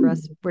instrument. For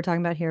us, we're talking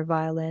about here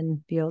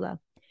violin, viola.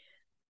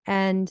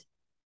 And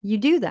you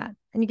do that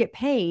and you get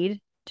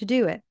paid to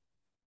do it.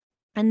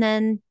 And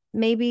then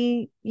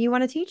maybe you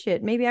want to teach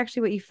it. Maybe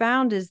actually what you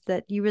found is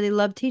that you really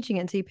love teaching it.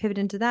 And so you pivot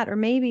into that. Or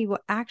maybe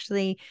what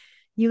actually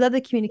you love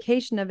the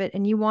communication of it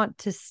and you want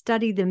to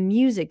study the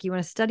music. You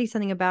want to study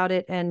something about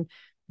it and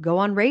go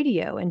on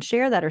radio and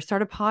share that or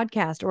start a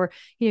podcast or,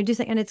 do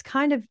something. And it's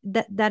kind of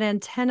that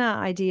antenna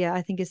idea,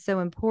 I think, is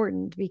so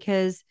important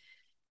because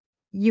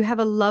you have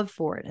a love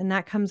for it. And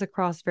that comes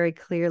across very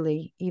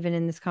clearly, even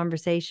in this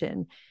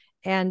conversation.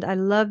 And I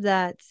love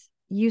that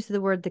use of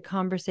the word, the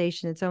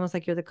conversation. It's almost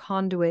like you're the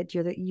conduit.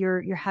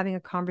 You're having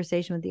a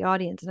conversation with the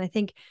audience. And I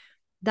think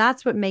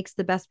that's what makes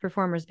the best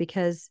performers,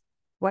 because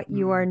what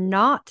you are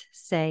not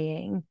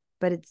saying,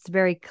 but it's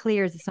very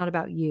clear, is it's not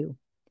about you.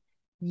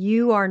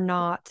 You are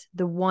not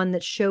the one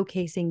that's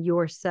showcasing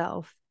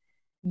yourself.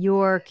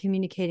 You're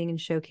communicating and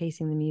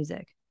showcasing the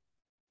music.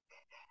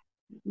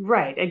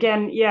 Right.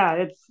 Again, yeah,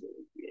 it's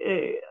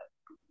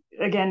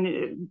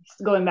again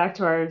going back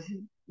to our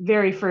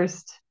very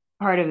first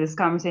part of this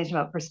conversation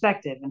about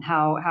perspective and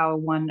how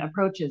one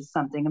approaches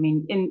something. I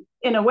mean,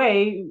 in a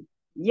way,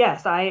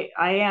 yes, I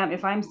am.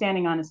 If I'm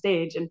standing on a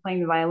stage and playing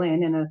the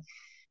violin in a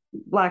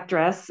black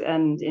dress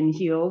and in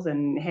heels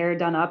and hair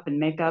done up and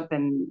makeup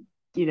and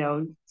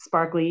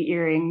sparkly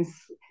earrings,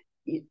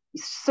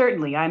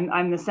 certainly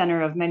I'm the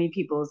center of many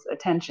people's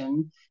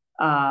attention.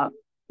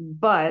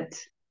 But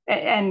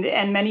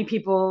and many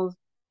people,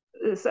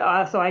 so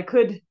I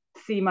could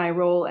see my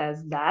role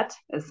as that,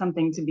 as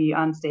something to be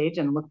on stage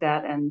and looked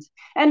at, and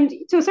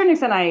to a certain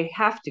extent I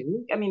have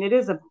to. I mean, it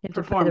is a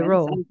performance. The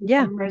role.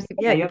 Yeah,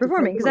 you're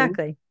performing,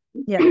 exactly.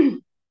 Yeah.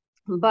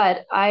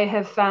 But I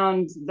have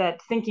found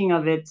that thinking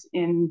of it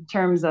in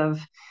terms of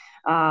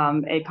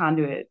a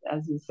conduit,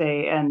 as you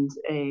say, and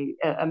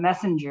a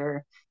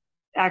messenger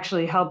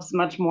actually helps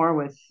much more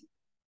with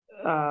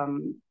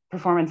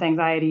performance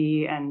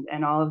anxiety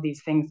and all of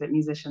these things that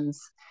musicians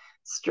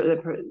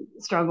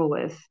struggle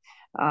with,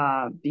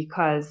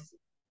 because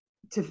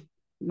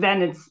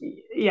then it's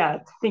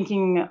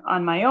thinking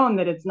on my own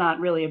that it's not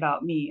really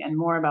about me and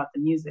more about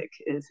the music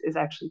is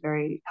actually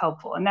very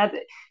helpful. And that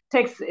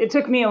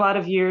took me a lot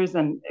of years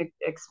and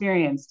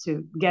experience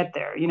to get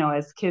there.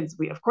 As kids,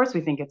 we of course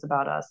we think it's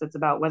about us. It's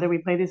about whether we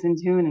play this in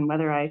tune and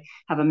whether I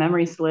have a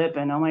memory slip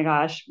and oh my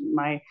gosh,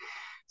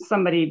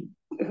 somebody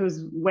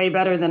who's way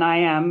better than I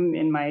am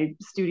in my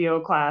studio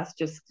class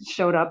just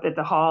showed up at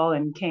the hall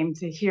and came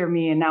to hear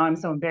me, and now I'm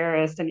so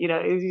embarrassed. And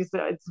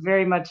it's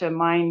very much a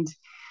mind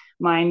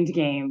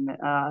game,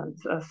 a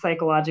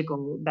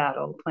psychological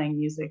battle playing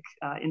music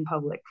in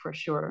public, for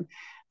sure.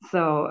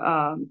 So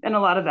and a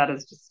lot of that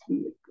is just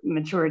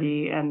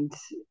maturity, and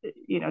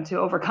to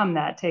overcome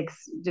that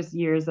takes just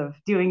years of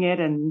doing it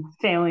and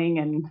failing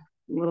and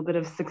a little bit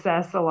of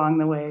success along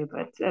the way,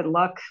 but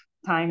luck,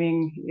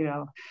 timing,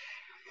 yeah.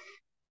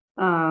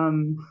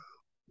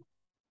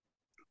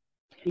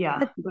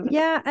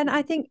 Yeah. And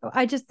I think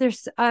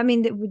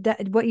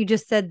what you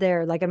just said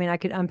there, I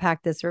could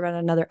unpack this for about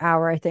another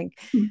hour, I think,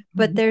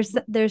 but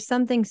there's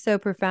something so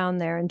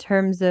profound there in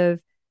terms of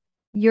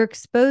you're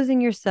exposing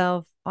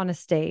yourself on a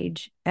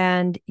stage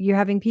and you're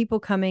having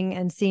people coming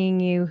and seeing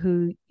you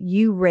who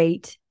you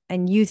rate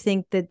and you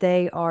think that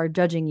they are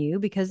judging you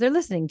because they're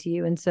listening to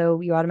you. And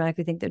so you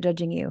automatically think they're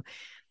judging you.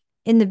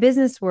 In the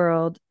business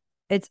world,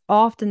 it's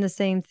often the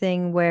same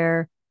thing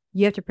where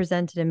you have to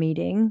present at a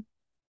meeting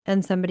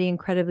and somebody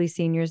incredibly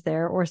senior is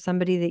there, or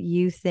somebody that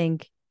you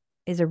think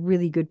is a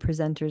really good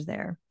presenter's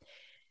there.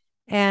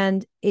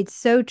 And it's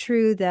so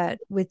true that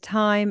with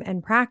time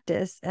and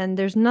practice, and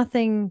there's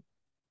nothing,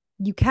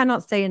 you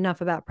cannot say enough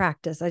about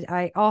practice.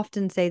 I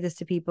often say this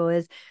to people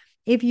is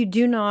if you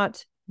do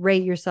not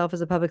rate yourself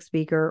as a public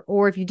speaker,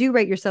 or if you do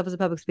rate yourself as a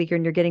public speaker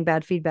and you're getting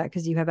bad feedback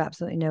because you have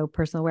absolutely no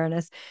personal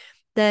awareness,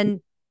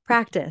 then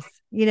practice,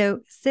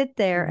 sit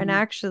there and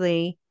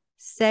actually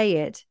say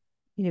it,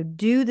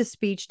 do the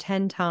speech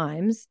 10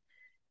 times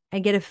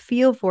and get a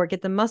feel for it,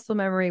 get the muscle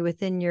memory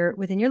within your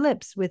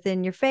lips,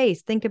 within your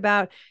face. Think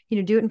about, do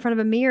it in front of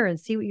a mirror and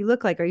see what you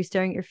look like. Are you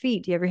staring at your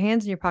feet? Do you have your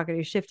hands in your pocket? Are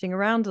you shifting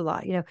around a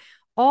lot?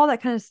 All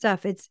that kind of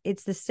stuff.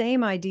 It's the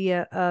same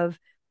idea of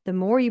the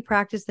more you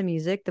practice the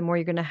music, the more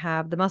you're going to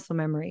have the muscle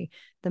memory.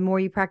 The more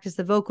you practice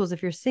the vocals,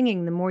 if you're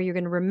singing, the more you're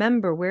going to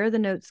remember where the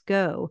notes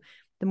go.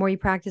 The more you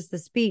practice the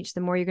speech,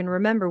 the more you're going to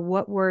remember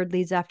what word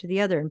leads after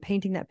the other and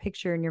painting that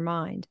picture in your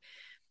mind.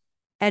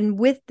 And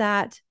with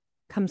that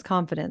comes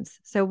confidence.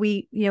 So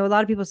a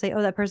lot of people say,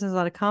 oh, that person has a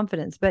lot of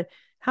confidence, but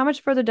how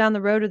much further down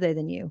the road are they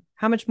than you?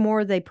 How much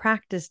more they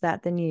practice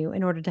that than you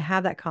in order to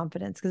have that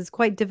confidence? Because it's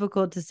quite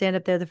difficult to stand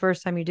up there the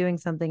first time you're doing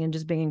something and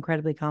just being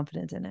incredibly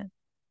confident in it.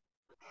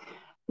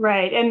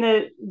 Right. And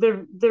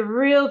the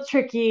real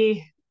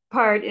tricky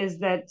part is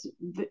that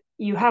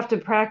you have to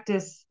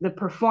practice the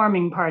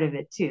performing part of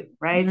it too,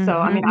 right? Mm-hmm. So,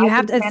 I mean, you I've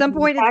have been to, at some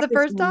point, it's the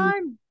first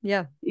practicing, time.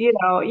 Yeah.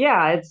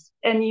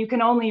 and you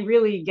can only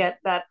really get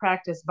that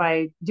practice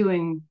by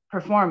doing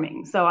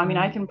performing. So, I mean,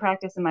 I can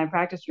practice in my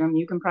practice room.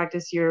 You can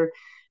practice your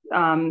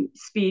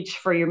speech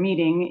for your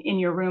meeting in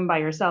your room by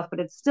yourself, but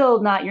it's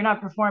still not, you're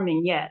not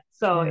performing yet.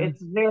 So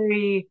it's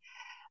very,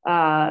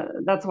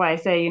 that's why I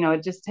say,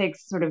 it just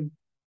takes sort of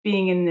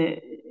being in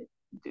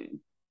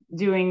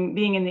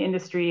the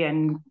industry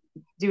and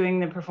doing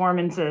the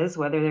performances,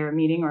 whether they're a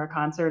meeting or a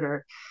concert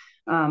or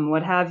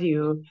what have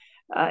you.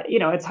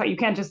 It's hard. You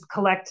can't just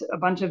collect a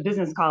bunch of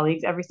business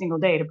colleagues every single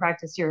day to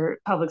practice your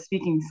public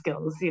speaking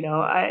skills.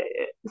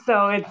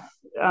 So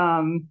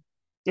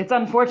it's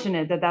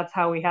unfortunate that that's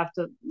how we have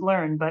to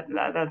learn, but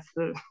that's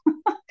the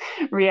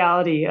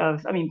reality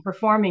of. I mean,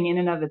 performing in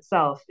and of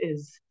itself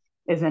is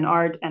an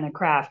art and a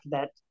craft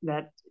that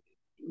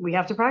we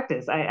have to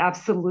practice. I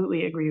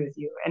absolutely agree with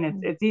you,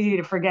 and it's easy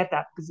to forget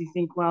that because you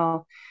think,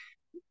 well,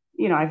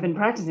 I've been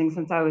practicing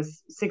since I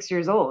was 6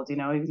 years old,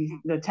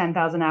 the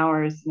 10,000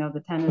 hours,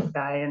 the tennis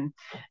guy. And,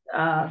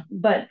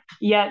 but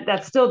yet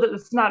that's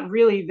not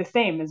really the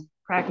same as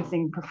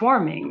practicing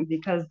performing,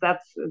 because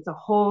it's a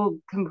whole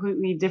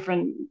completely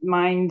different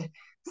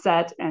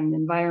mindset and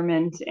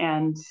environment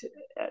and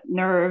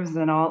nerves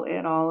and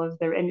all of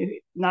their, and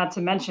not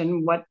to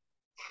mention what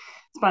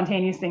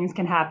spontaneous things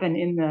can happen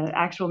in the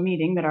actual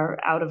meeting that are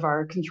out of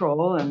our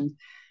control, and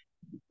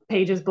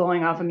pages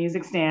blowing off a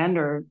music stand,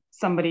 or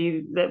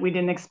somebody that we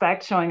didn't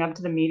expect showing up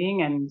to the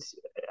meeting and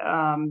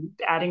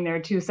adding their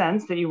 2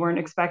 cents that you weren't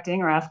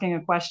expecting, or asking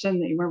a question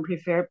that you weren't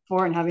prepared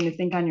for and having to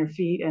think on your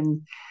feet.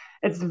 And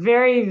it's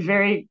very,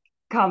 very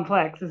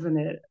complex, isn't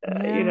it?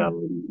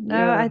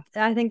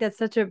 I think that's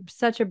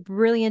such a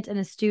brilliant and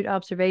astute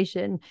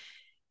observation.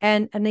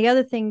 And the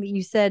other thing that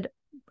you said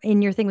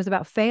in your thing was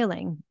about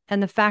failing.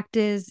 And the fact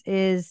is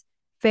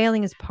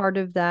failing is part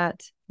of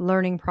that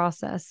learning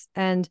process.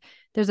 And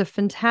there's a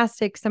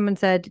fantastic, someone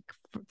said,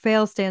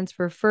 fail stands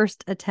for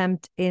first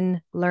attempt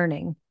in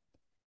learning.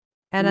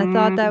 And I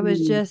thought that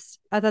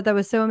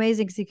was so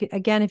amazing. Because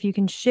again, if you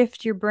can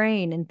shift your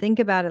brain and think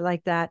about it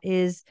like that,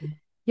 is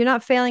you're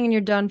not failing and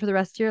you're done for the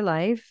rest of your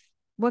life.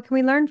 What can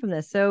we learn from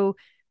this? So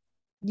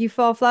you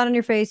fall flat on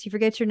your face, you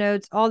forget your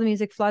notes, all the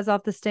music flies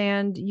off the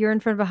stand, you're in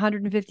front of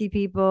 150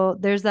 people.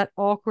 There's that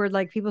awkward,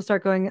 like people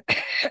start going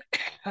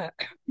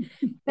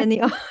in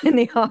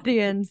the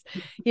audience,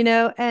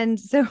 and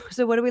so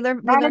what do we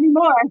learn? Not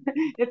anymore.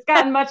 It's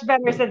gotten much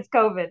better since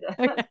COVID.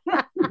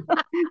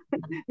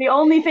 The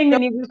only thing the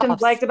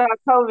musicians liked about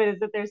COVID is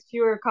that there's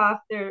fewer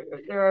coughs. There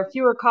are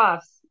fewer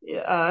coughs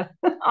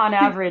on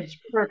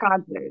average per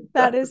concert.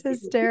 That is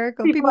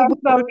hysterical. People are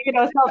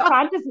so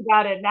self-conscious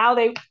about it. Now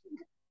they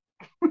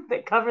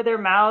cover their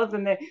mouths,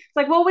 and it's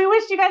like, well, we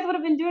wish you guys would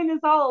have been doing this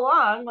all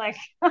along. Like,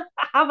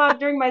 how about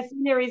during my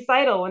senior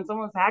recital when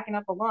someone's hacking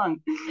up a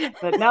lung?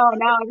 But now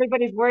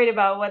everybody's worried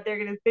about what they're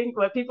going to think,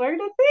 what people are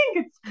going to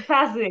think. It's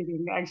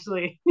fascinating,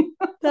 actually.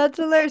 That's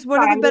hilarious.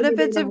 One of the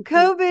benefits of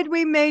COVID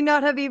we may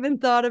not have even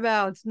thought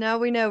about. Now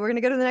we know. We're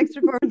going to go to the next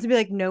performance and be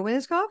like, no one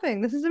is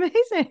coughing. This is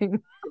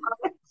amazing.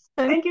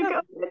 Thank you,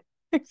 COVID.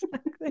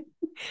 Exactly.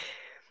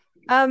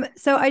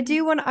 So I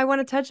want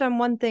to touch on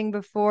one thing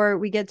before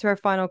we get to our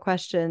final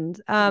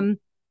questions.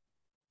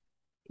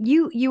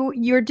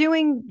 You're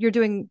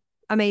doing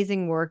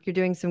amazing work. You're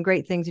doing some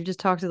great things. You just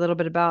talked a little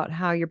bit about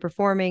how you're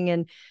performing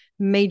in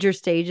major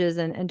stages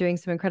and doing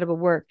some incredible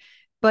work.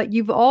 But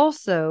you've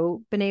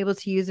also been able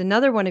to use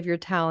another one of your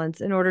talents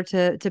in order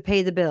to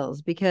pay the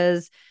bills,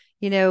 because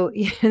I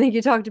think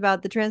you talked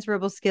about the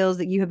transferable skills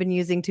that you have been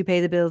using to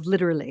pay the bills,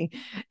 literally.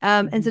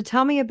 And so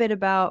tell me a bit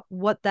about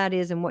what that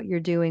is and what you're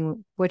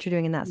doing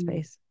in that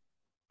space.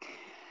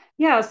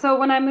 Yeah. So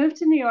when I moved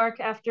to New York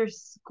after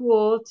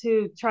school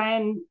to try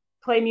and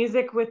play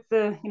music with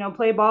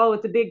play ball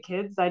with the big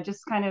kids, I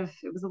just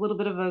it was a little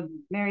bit of a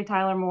Mary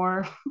Tyler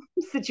Moore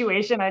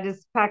situation. I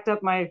just packed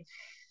up my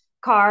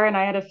car, and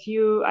I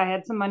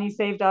had some money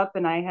saved up,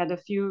 and I had a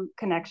few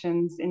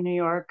connections in New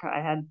York. I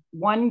had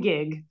one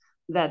gig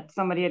that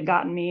somebody had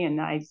gotten me, and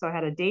I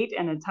had a date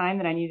and a time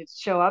that I needed to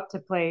show up to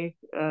play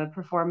a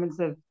performance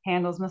of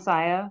Handel's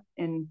Messiah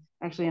in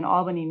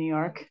Albany, New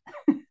York.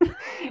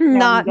 And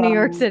Not New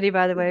York City,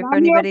 by the it's way, not for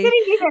New York anybody.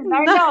 City even. I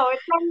Not, know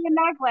it's not even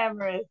that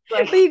glamorous.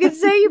 Like, but you could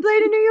say you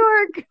played in New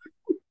York.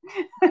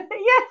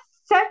 yes,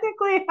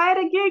 technically I had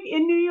a gig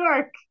in New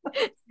York.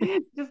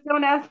 Just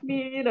don't ask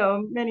me,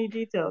 many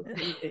details.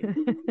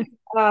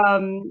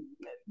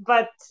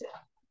 But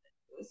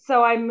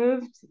so I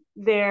moved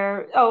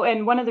there. Oh,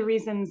 and one of the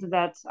reasons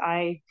that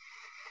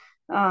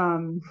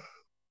um,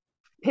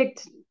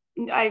 picked,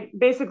 I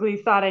basically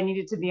thought I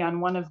needed to be on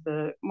one of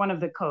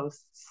the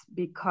coasts,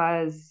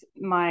 because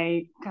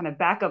my kind of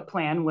backup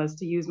plan was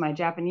to use my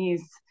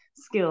Japanese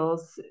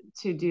skills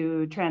to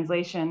do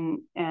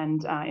translation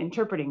and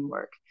interpreting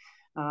work.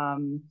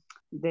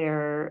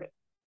 There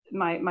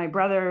My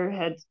brother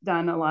had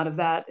done a lot of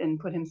that and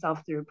put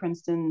himself through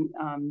Princeton,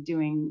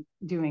 doing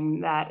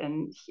that,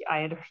 and I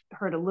had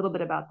heard a little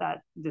bit about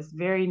this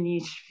very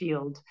niche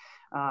field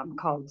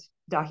called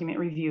document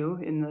review.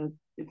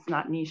 It's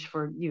not niche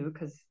for you,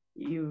 because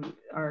you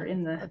are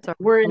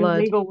we're in the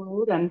legal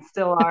world and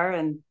still are,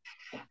 and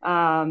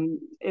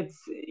it's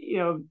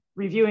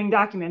reviewing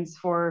documents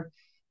for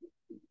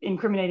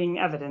incriminating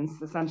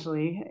evidence,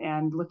 essentially,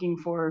 and looking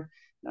for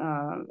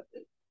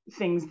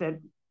things that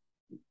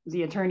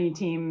the attorney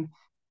team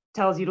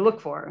tells you to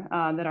look for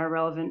that are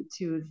relevant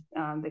to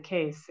the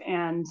case.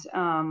 And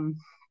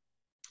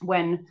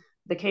when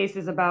the case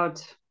is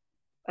about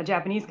a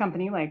Japanese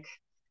company, like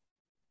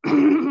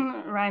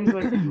rhymes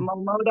with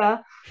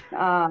Momoda,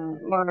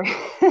 or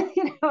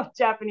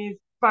Japanese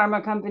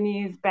pharma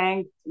companies,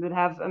 banks that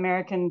have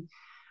American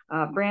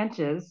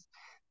branches,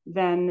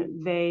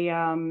 then they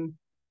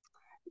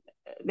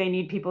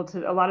need people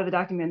to. A lot of the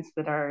documents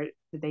that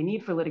they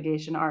need for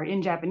litigation are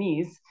in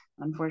Japanese,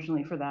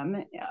 unfortunately for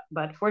them,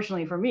 but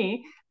fortunately for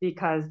me,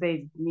 because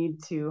they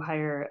need to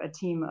hire a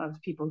team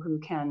of people who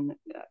can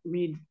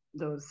read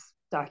those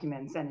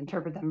documents and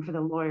interpret them for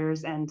the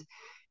lawyers. And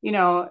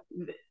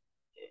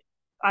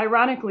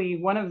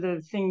ironically, one of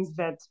the things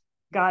that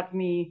got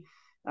me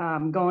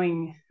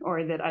going,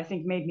 or that I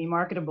think made me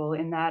marketable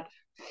in that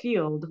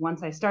field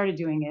once I started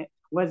doing it,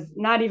 was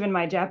not even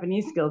my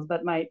Japanese skills,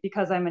 but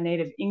because I'm a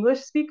native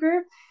English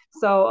speaker.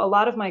 So a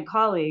lot of my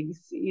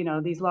colleagues,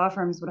 these law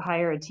firms would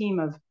hire a team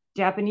of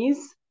Japanese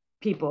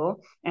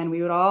people, and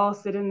we would all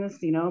sit in this,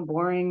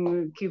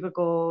 boring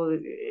cubicle,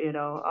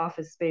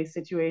 office space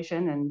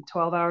situation, and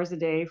 12 hours a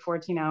day,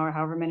 14-hour,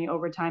 however many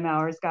overtime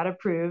hours got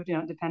approved,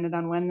 depended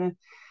on when the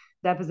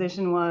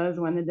deposition was,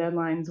 when the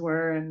deadlines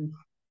were. And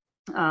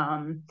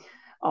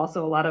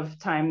also a lot of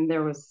time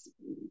there was,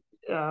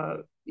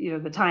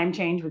 the time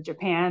change with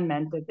Japan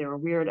meant that there were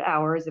weird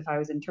hours if I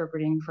was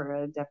interpreting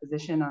for a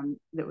deposition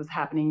that was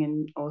happening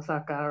in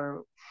Osaka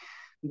or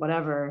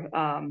whatever.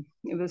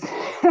 It was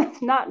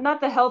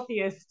not the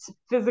healthiest,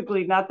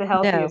 physically not the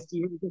healthiest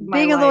years of my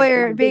life. Being a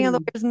lawyer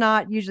is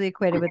not usually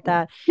equated with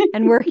that.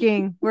 And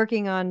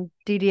working on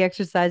DD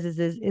exercises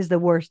is the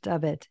worst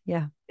of it.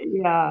 Yeah.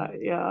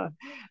 Yeah.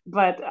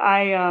 But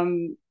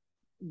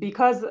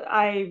because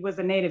I was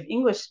a native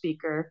English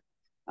speaker,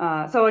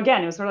 so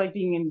again, it was sort of like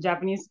being in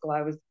Japanese school.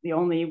 I was the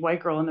only white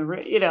girl in the room,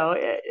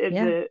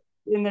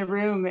 in the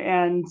room.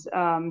 And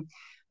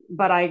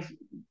but I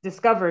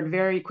discovered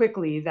very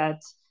quickly that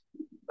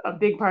a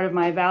big part of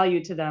my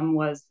value to them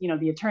was,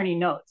 the attorney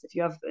notes. If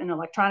you have an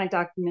electronic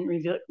document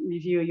review,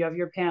 you have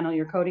your panel,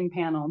 your coding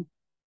panel,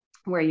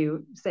 where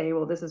you say,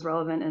 well, this is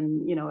relevant,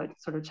 and it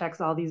sort of checks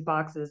all these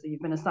boxes that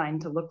you've been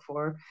assigned to look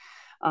for.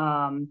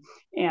 But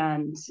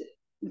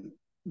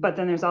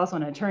then there's also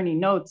an attorney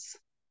notes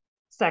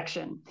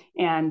section,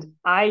 and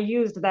I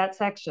used that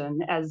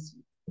section as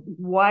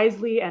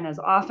wisely and as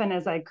often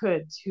as I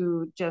could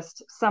to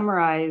just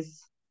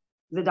summarize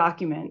the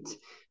document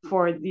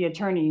for the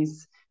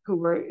attorneys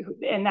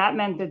and that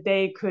meant that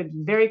they could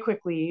very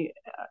quickly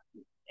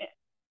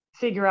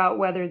figure out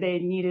whether they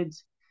needed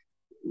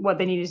what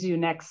they needed to do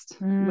next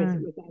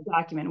with that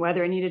document,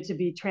 whether it needed to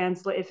be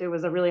translated. If it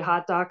was a really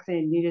hot doc, they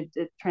needed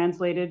it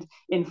translated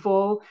in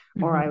full,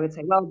 or I would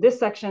say, well, this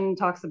section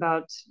talks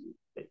about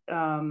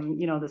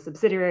the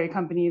subsidiary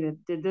company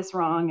that did this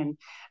wrong,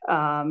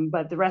 and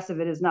but the rest of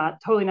it is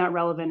totally not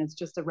relevant. It's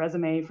just a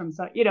resume from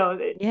some,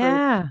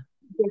 yeah.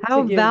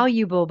 How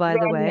valuable, by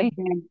the way.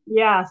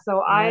 Yeah.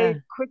 So I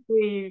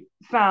quickly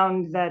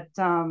found that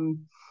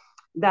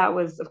that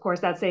was, of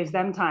course, that saves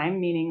them time,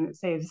 meaning it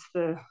saves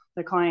the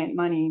client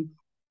money,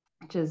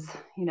 which is,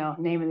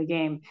 name of the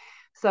game.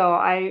 So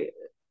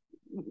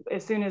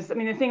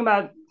the thing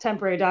about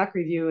temporary doc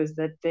review is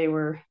that they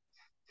were,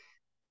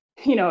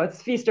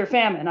 it's feast or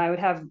famine. I would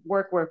have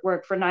work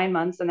for 9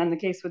 months, and then the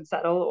case would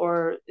settle,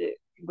 or it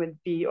would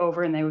be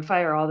over and they would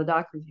fire all the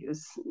doc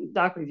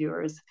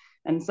reviewers.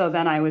 And so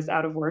then I was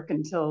out of work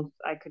until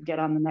I could get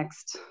on the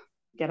next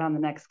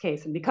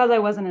case. And because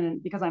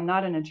I'm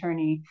not an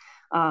attorney,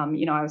 I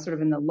was sort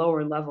of in the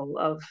lower level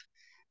of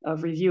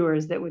of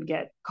reviewers that would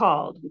get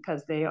called,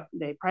 because they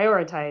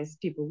prioritize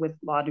people with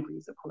law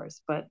degrees, of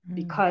course, but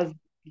because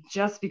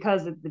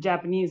the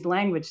Japanese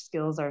language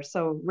skills are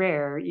so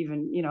rare,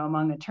 even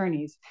among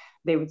attorneys,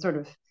 they would sort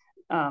of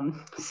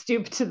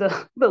stoop to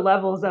the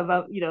levels of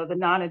the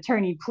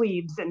non-attorney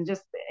plebes and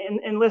just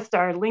enlist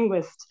our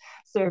linguist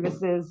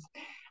services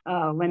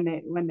when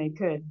they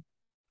could,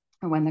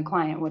 or when the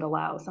client would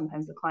allow.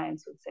 Sometimes the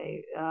clients would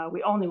say,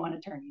 we only want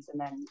attorneys,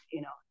 and then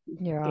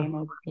game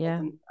over.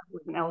 Yeah.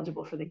 Wasn't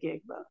eligible for the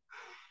gig. But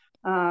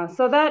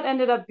so that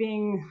ended up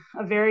being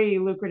a very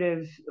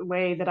lucrative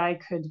way that I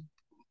could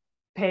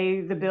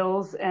pay the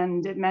bills,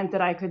 and it meant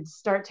that I could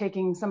start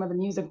taking some of the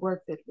music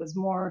work that was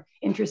more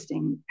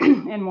interesting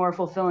and more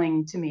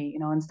fulfilling to me,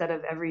 instead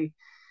of every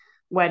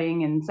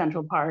wedding in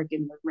Central Park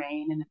in the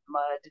rain and in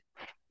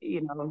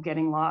the mud,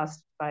 getting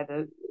lost by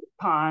the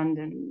pond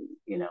and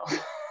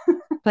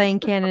playing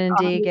Canon and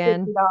D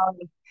again.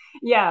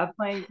 Yeah,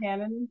 playing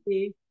Canon and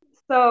D.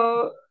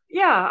 So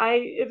yeah,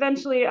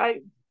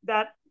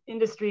 that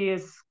industry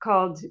is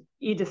called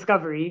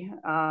e-discovery.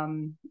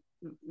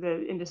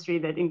 The industry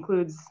that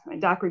includes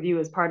doc review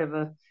as part of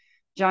a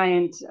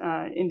giant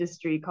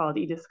industry called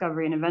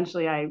e-discovery. And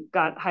eventually I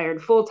got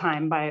hired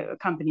full-time by a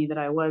company that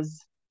I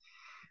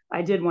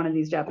did one of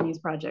these Japanese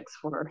projects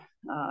for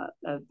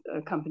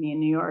a company in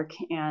New York.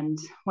 And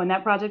when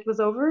that project was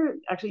over,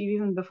 actually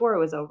even before it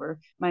was over,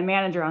 my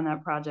manager on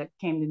that project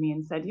came to me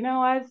and said,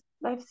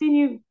 I've seen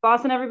you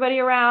bossing everybody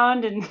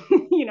around, and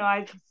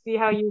I see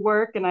how you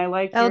work, and I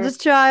like eldest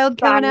child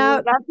coming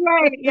out. That's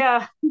right.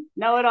 Yeah.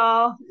 Know it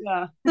all.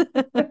 Yeah.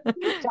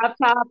 Chop,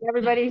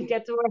 everybody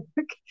get to work.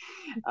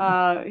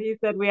 He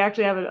said, we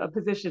actually have a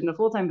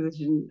full-time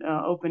position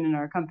open in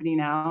our company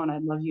now, and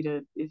I'd love you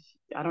to, if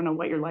I don't know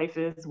what your life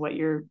is, what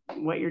you're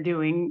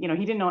doing.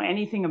 He didn't know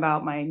anything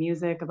about my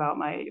music, but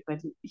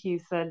he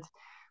said,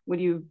 would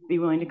you be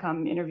willing to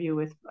come interview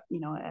with,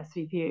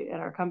 SVP at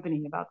our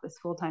company about this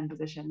full-time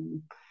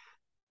position?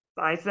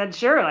 I said,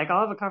 sure, like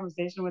I'll have a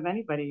conversation with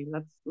anybody.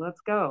 Let's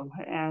go.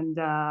 And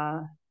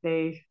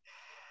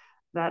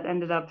that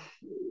ended up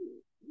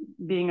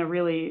being a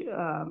really,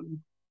 I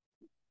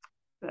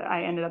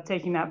ended up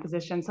taking that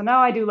position. So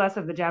now I do less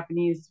of the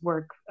Japanese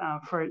work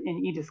in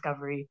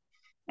e-discovery,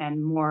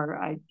 and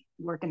more I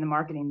work in the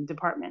marketing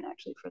department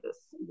actually for this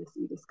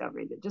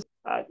e-discovery. That just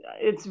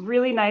it's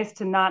really nice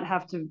to not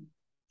have to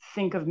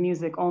think of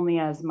music only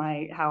as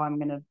how I'm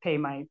going to pay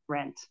my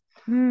rent.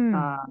 Do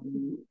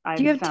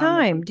you have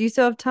time? Do you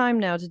still have time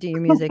now to do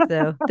your music,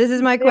 though? This is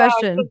my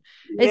question.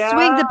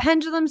 Yeah. The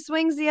pendulum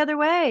swings the other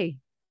way.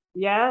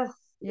 Yes,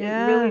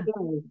 yeah. It really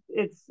does.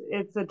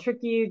 It's a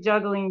tricky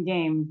juggling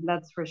game,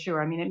 that's for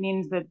sure. I mean, it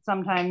means that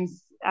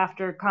sometimes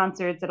after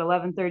concerts at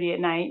 11:30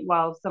 at night,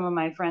 while some of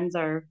my friends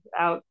are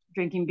out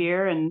drinking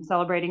beer and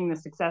celebrating the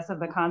success of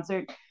the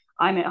concert,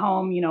 I'm at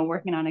home,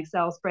 working on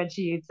Excel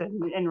spreadsheets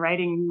and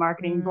writing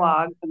marketing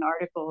blogs and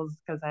articles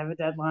because I have a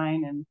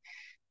deadline. And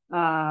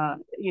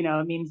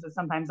it means that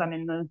sometimes I'm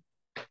in the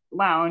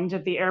lounge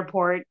at the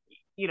airport,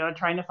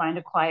 trying to find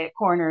a quiet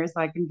corner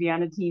so I can be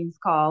on a Teams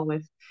call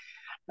with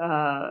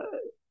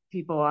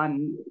people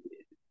on,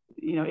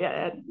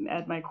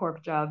 at my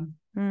corp job.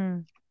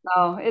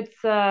 So it's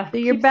so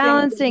you're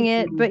balancing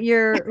it, but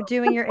you're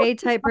doing your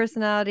A-type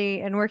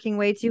personality and working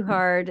way too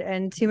hard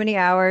and too many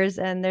hours,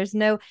 and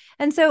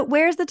so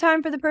where's the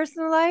time for the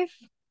personal life?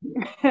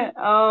 It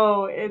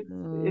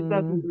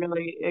doesn't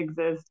really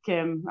exist,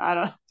 Kim. I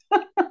don't.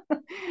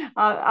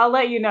 I'll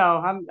let you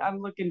know. I'm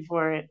looking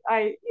for it.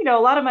 A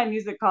lot of my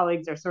music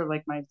colleagues are sort of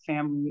like my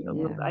family.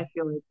 I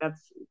feel like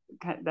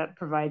that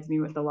provides me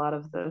with a lot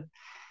of the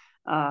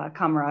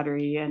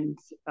camaraderie and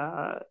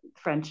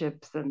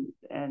friendships and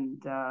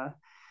that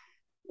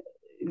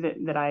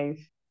I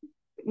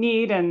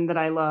need and that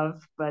I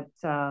love. But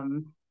I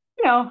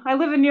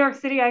live in New York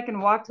City. I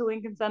can walk to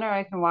Lincoln Center.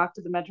 I can walk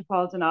to the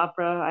Metropolitan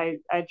Opera.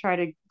 I try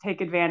to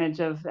take advantage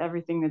of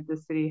everything that the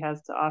city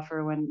has to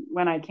offer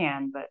when I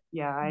can. But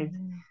yeah, I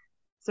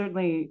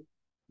certainly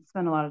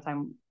spend a lot of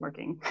time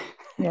working.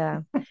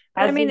 Yeah.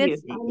 I mean,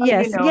 it's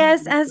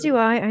yes, as do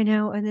I. I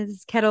know. And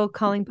this kettle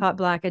calling pot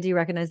black. I do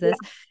recognize this.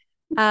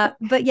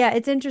 But yeah,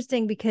 it's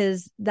interesting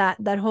because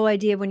that whole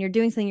idea of when you're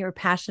doing something you're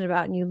passionate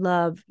about and you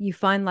love, you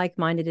find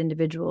like-minded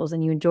individuals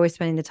and you enjoy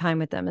spending the time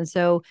with them. And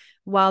so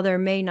while there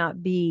may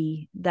not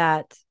be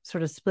that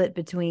sort of split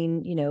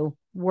between,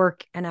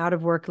 work and out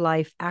of work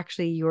life,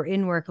 actually your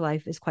in work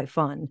life is quite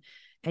fun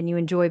and you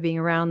enjoy being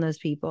around those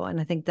people. And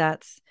I think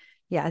that's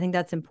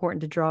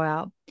important to draw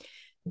out.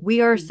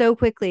 We are so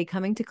quickly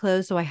coming to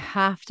close. So I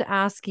have to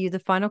ask you the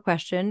final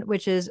question,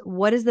 which is,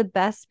 what is the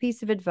best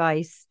piece of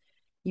advice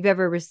you've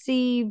ever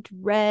received,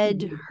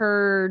 read,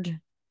 heard,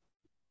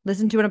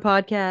 listened to in a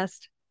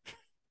podcast?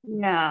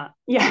 Yeah.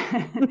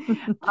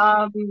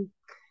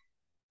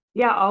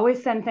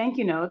 Always send thank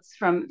you notes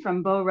from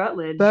Bo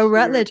Rutledge.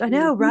 I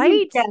know,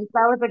 right? Yes,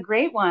 that was a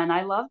great one.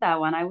 I love that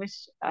one. I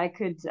wish I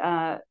could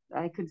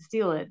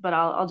steal it, but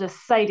I'll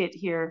just cite it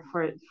here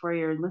for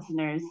your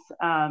listeners.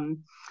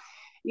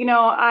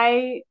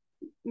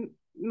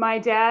 My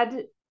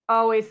dad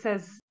always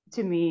says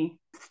to me,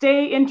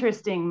 stay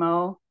interesting,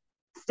 Mo.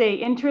 Stay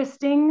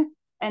interesting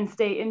and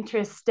stay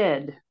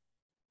interested.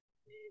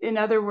 In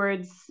other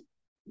words,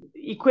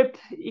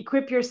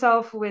 equip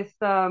yourself with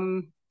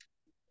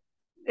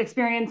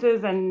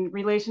experiences and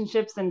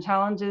relationships and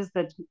challenges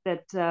that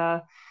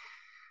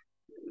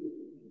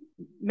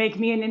make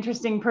me an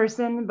interesting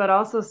person, but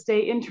also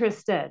stay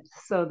interested.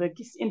 So the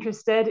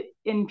interested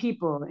in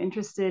people,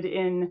 interested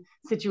in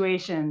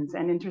situations,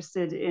 and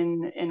interested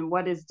in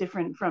what is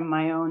different from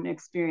my own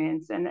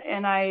experience. And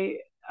I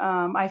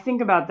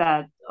think about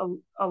that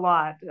a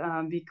lot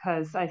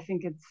because I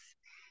think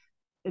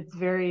it's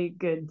very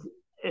good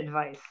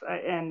advice,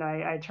 and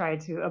I try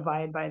to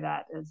abide by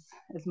that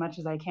as much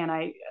as I can.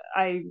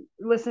 I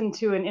listened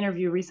to an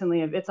interview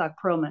recently of Itzhak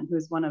Perlman,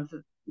 who's one of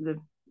the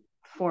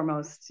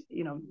foremost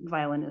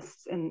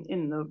violinists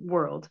in the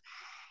world,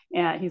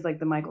 and he's like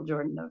the Michael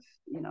Jordan of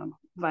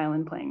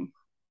violin playing.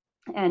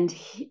 And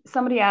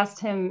somebody asked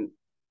him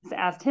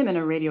in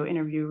a radio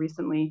interview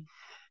recently,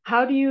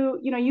 how do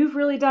you've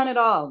really done it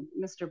all,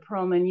 Mr.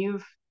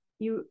 Perlman,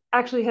 you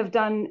actually have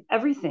done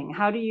everything.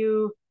 How do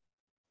you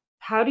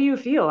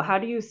feel? How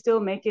do you still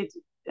make it?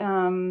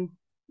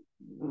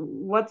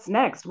 What's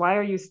next? Why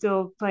are you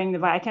still playing the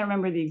violin? I can't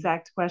remember the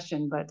exact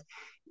question, but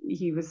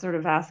he was sort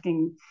of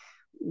asking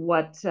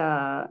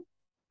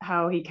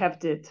how he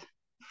kept it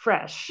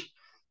fresh,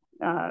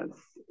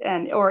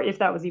 and or if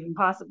that was even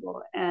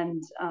possible.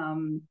 And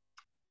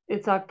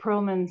Itzhak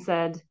Perlman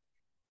said,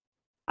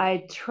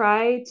 "I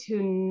try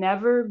to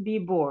never be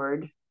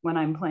bored when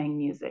I'm playing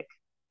music.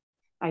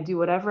 I do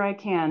whatever I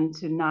can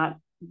to not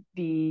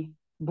be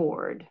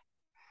bored."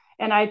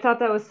 And I thought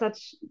that was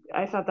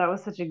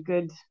such a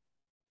good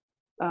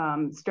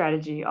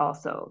strategy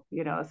also,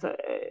 so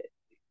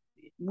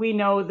we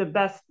know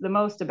the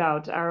most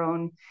about our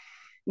own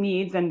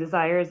needs and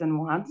desires and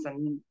wants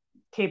and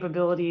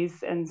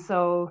capabilities. And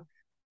so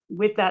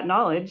with that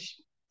knowledge,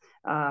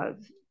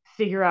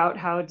 figure out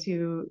how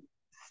to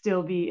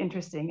still be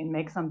interesting and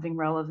make something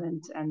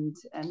relevant and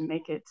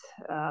make it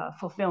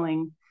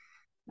fulfilling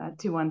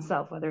to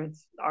oneself, whether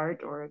it's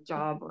art or a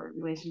job or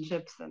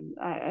relationships. And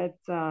I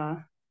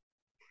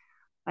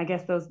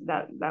guess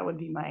that would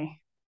be my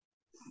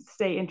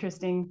stay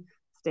interesting,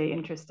 stay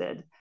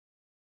interested.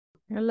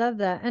 I love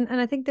that. And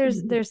I think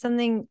there's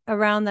something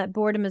around that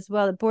boredom as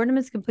well. That boredom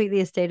is completely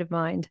a state of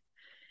mind.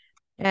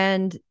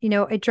 And,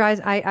 it drives,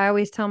 I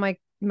always tell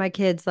my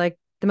kids, like,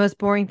 the most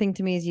boring thing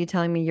to me is you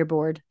telling me you're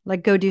bored.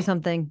 Like, go do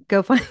something,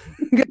 go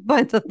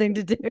find something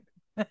to do.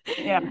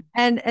 Yeah.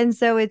 And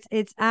so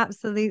it's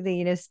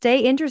absolutely, stay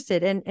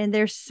interested. And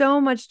there's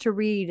so much to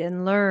read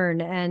and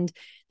learn, and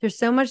there's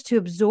so much to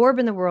absorb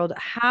in the world.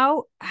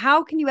 How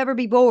can you ever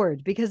be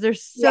bored? Because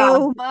there's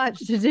so much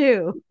to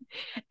do.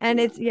 And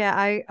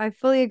I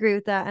fully agree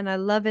with that. And I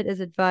love it as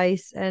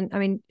advice. And I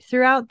mean,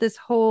 throughout this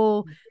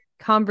whole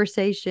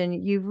conversation,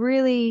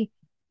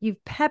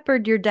 you've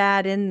peppered your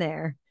dad in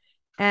there.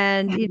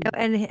 And,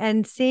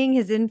 and seeing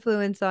his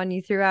influence on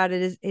you throughout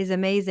it is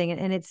amazing.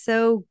 And it's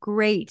so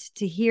great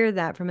to hear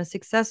that from a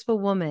successful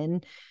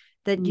woman,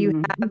 that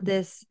you have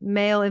this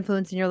male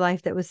influence in your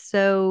life that was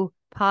so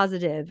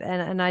positive.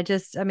 And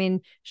I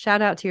mean,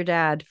 shout out to your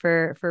dad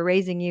for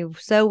raising you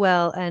so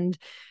well and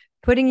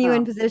putting you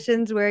in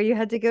positions where you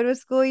had to go to a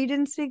school you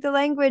didn't speak the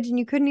language and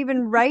you couldn't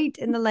even write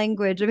in the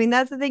language. I mean,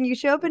 that's the thing. You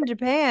show up in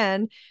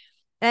Japan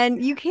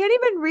and you can't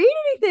even read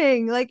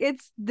anything. Like,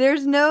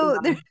 there's no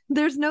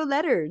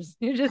letters.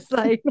 You're just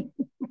like,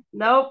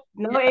 nope,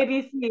 no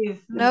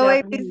ABCs. No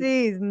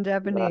ABCs in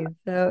Japanese.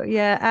 So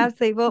yeah,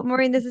 absolutely. Well,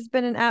 Maureen, this has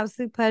been an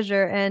absolute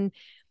pleasure, and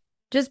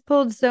just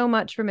pulled so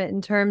much from it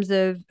in terms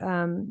of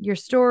your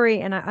story.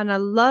 And I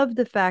love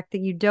the fact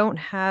that you don't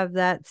have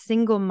that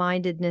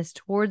single-mindedness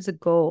towards a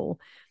goal,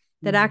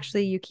 that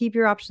actually you keep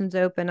your options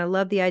open. I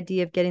love the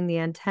idea of getting the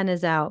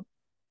antennas out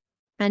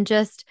and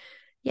just,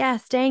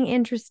 staying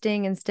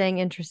interesting and staying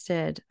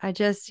interested.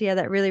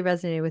 That really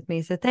resonated with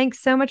me. So thanks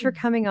so much for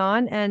coming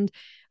on, and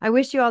I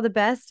wish you all the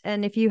best.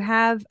 And if you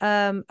have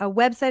a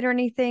website or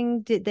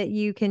anything that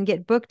you can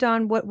get booked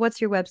on, what's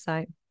your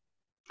website?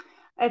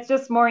 It's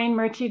just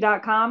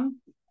maureenmurchie.com.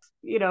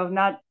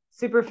 Not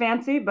super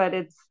fancy, but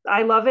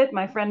I love it.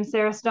 My friend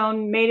Sarah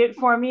Stone made it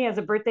for me as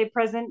a birthday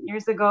present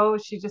years ago.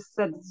 She just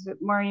said,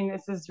 "Maureen,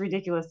 this is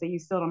ridiculous that you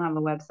still don't have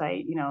a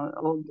website.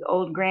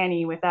 Old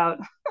granny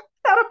without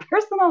a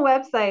personal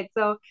website."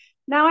 So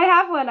now I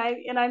have one,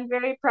 and I'm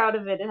very proud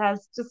of it. It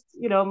has just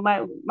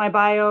my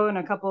bio and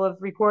a couple of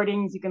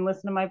recordings. You can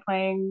listen to my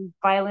playing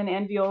violin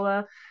and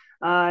viola.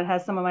 It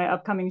has some of my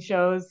upcoming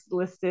shows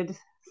listed.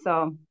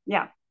 So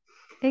yeah.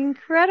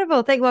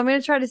 Incredible. Well, I'm going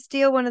to try to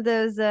steal one of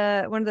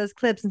those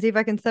clips and see if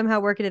I can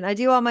somehow work it in. I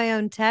do all my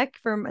own tech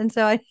and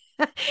so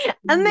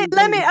I'm not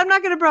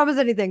going to promise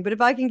anything, but if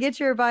I can get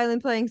your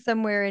violin playing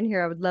somewhere in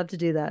here, I would love to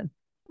do that.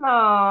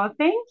 Oh,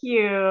 thank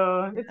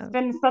you. It's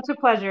been such a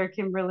pleasure,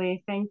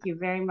 Kimberly. Thank you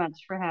very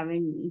much for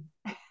having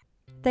me.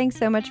 Thanks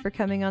so much for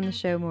coming on the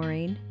show,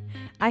 Maureen.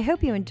 I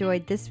hope you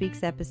enjoyed this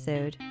week's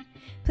episode.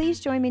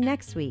 Please join me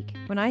next week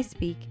when I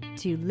speak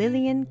to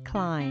Lillian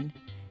Klein,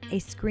 a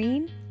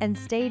screen and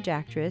stage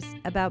actress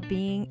about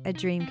being a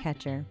dream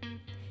catcher.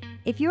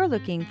 If you're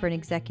looking for an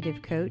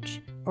executive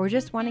coach or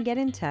just want to get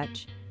in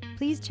touch,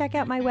 please check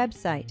out my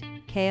website,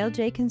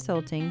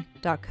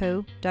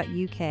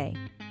 kljconsulting.co.uk.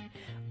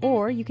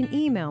 Or you can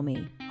email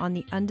me on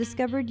the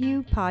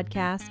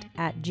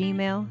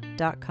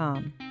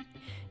undiscoveredyoupodcast@gmail.com.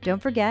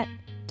 Don't forget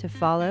to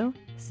follow,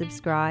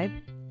 subscribe,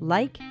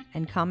 like,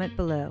 and comment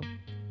below.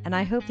 And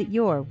I hope that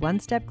you're one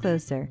step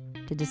closer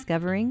to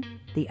discovering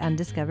the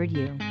undiscovered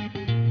you.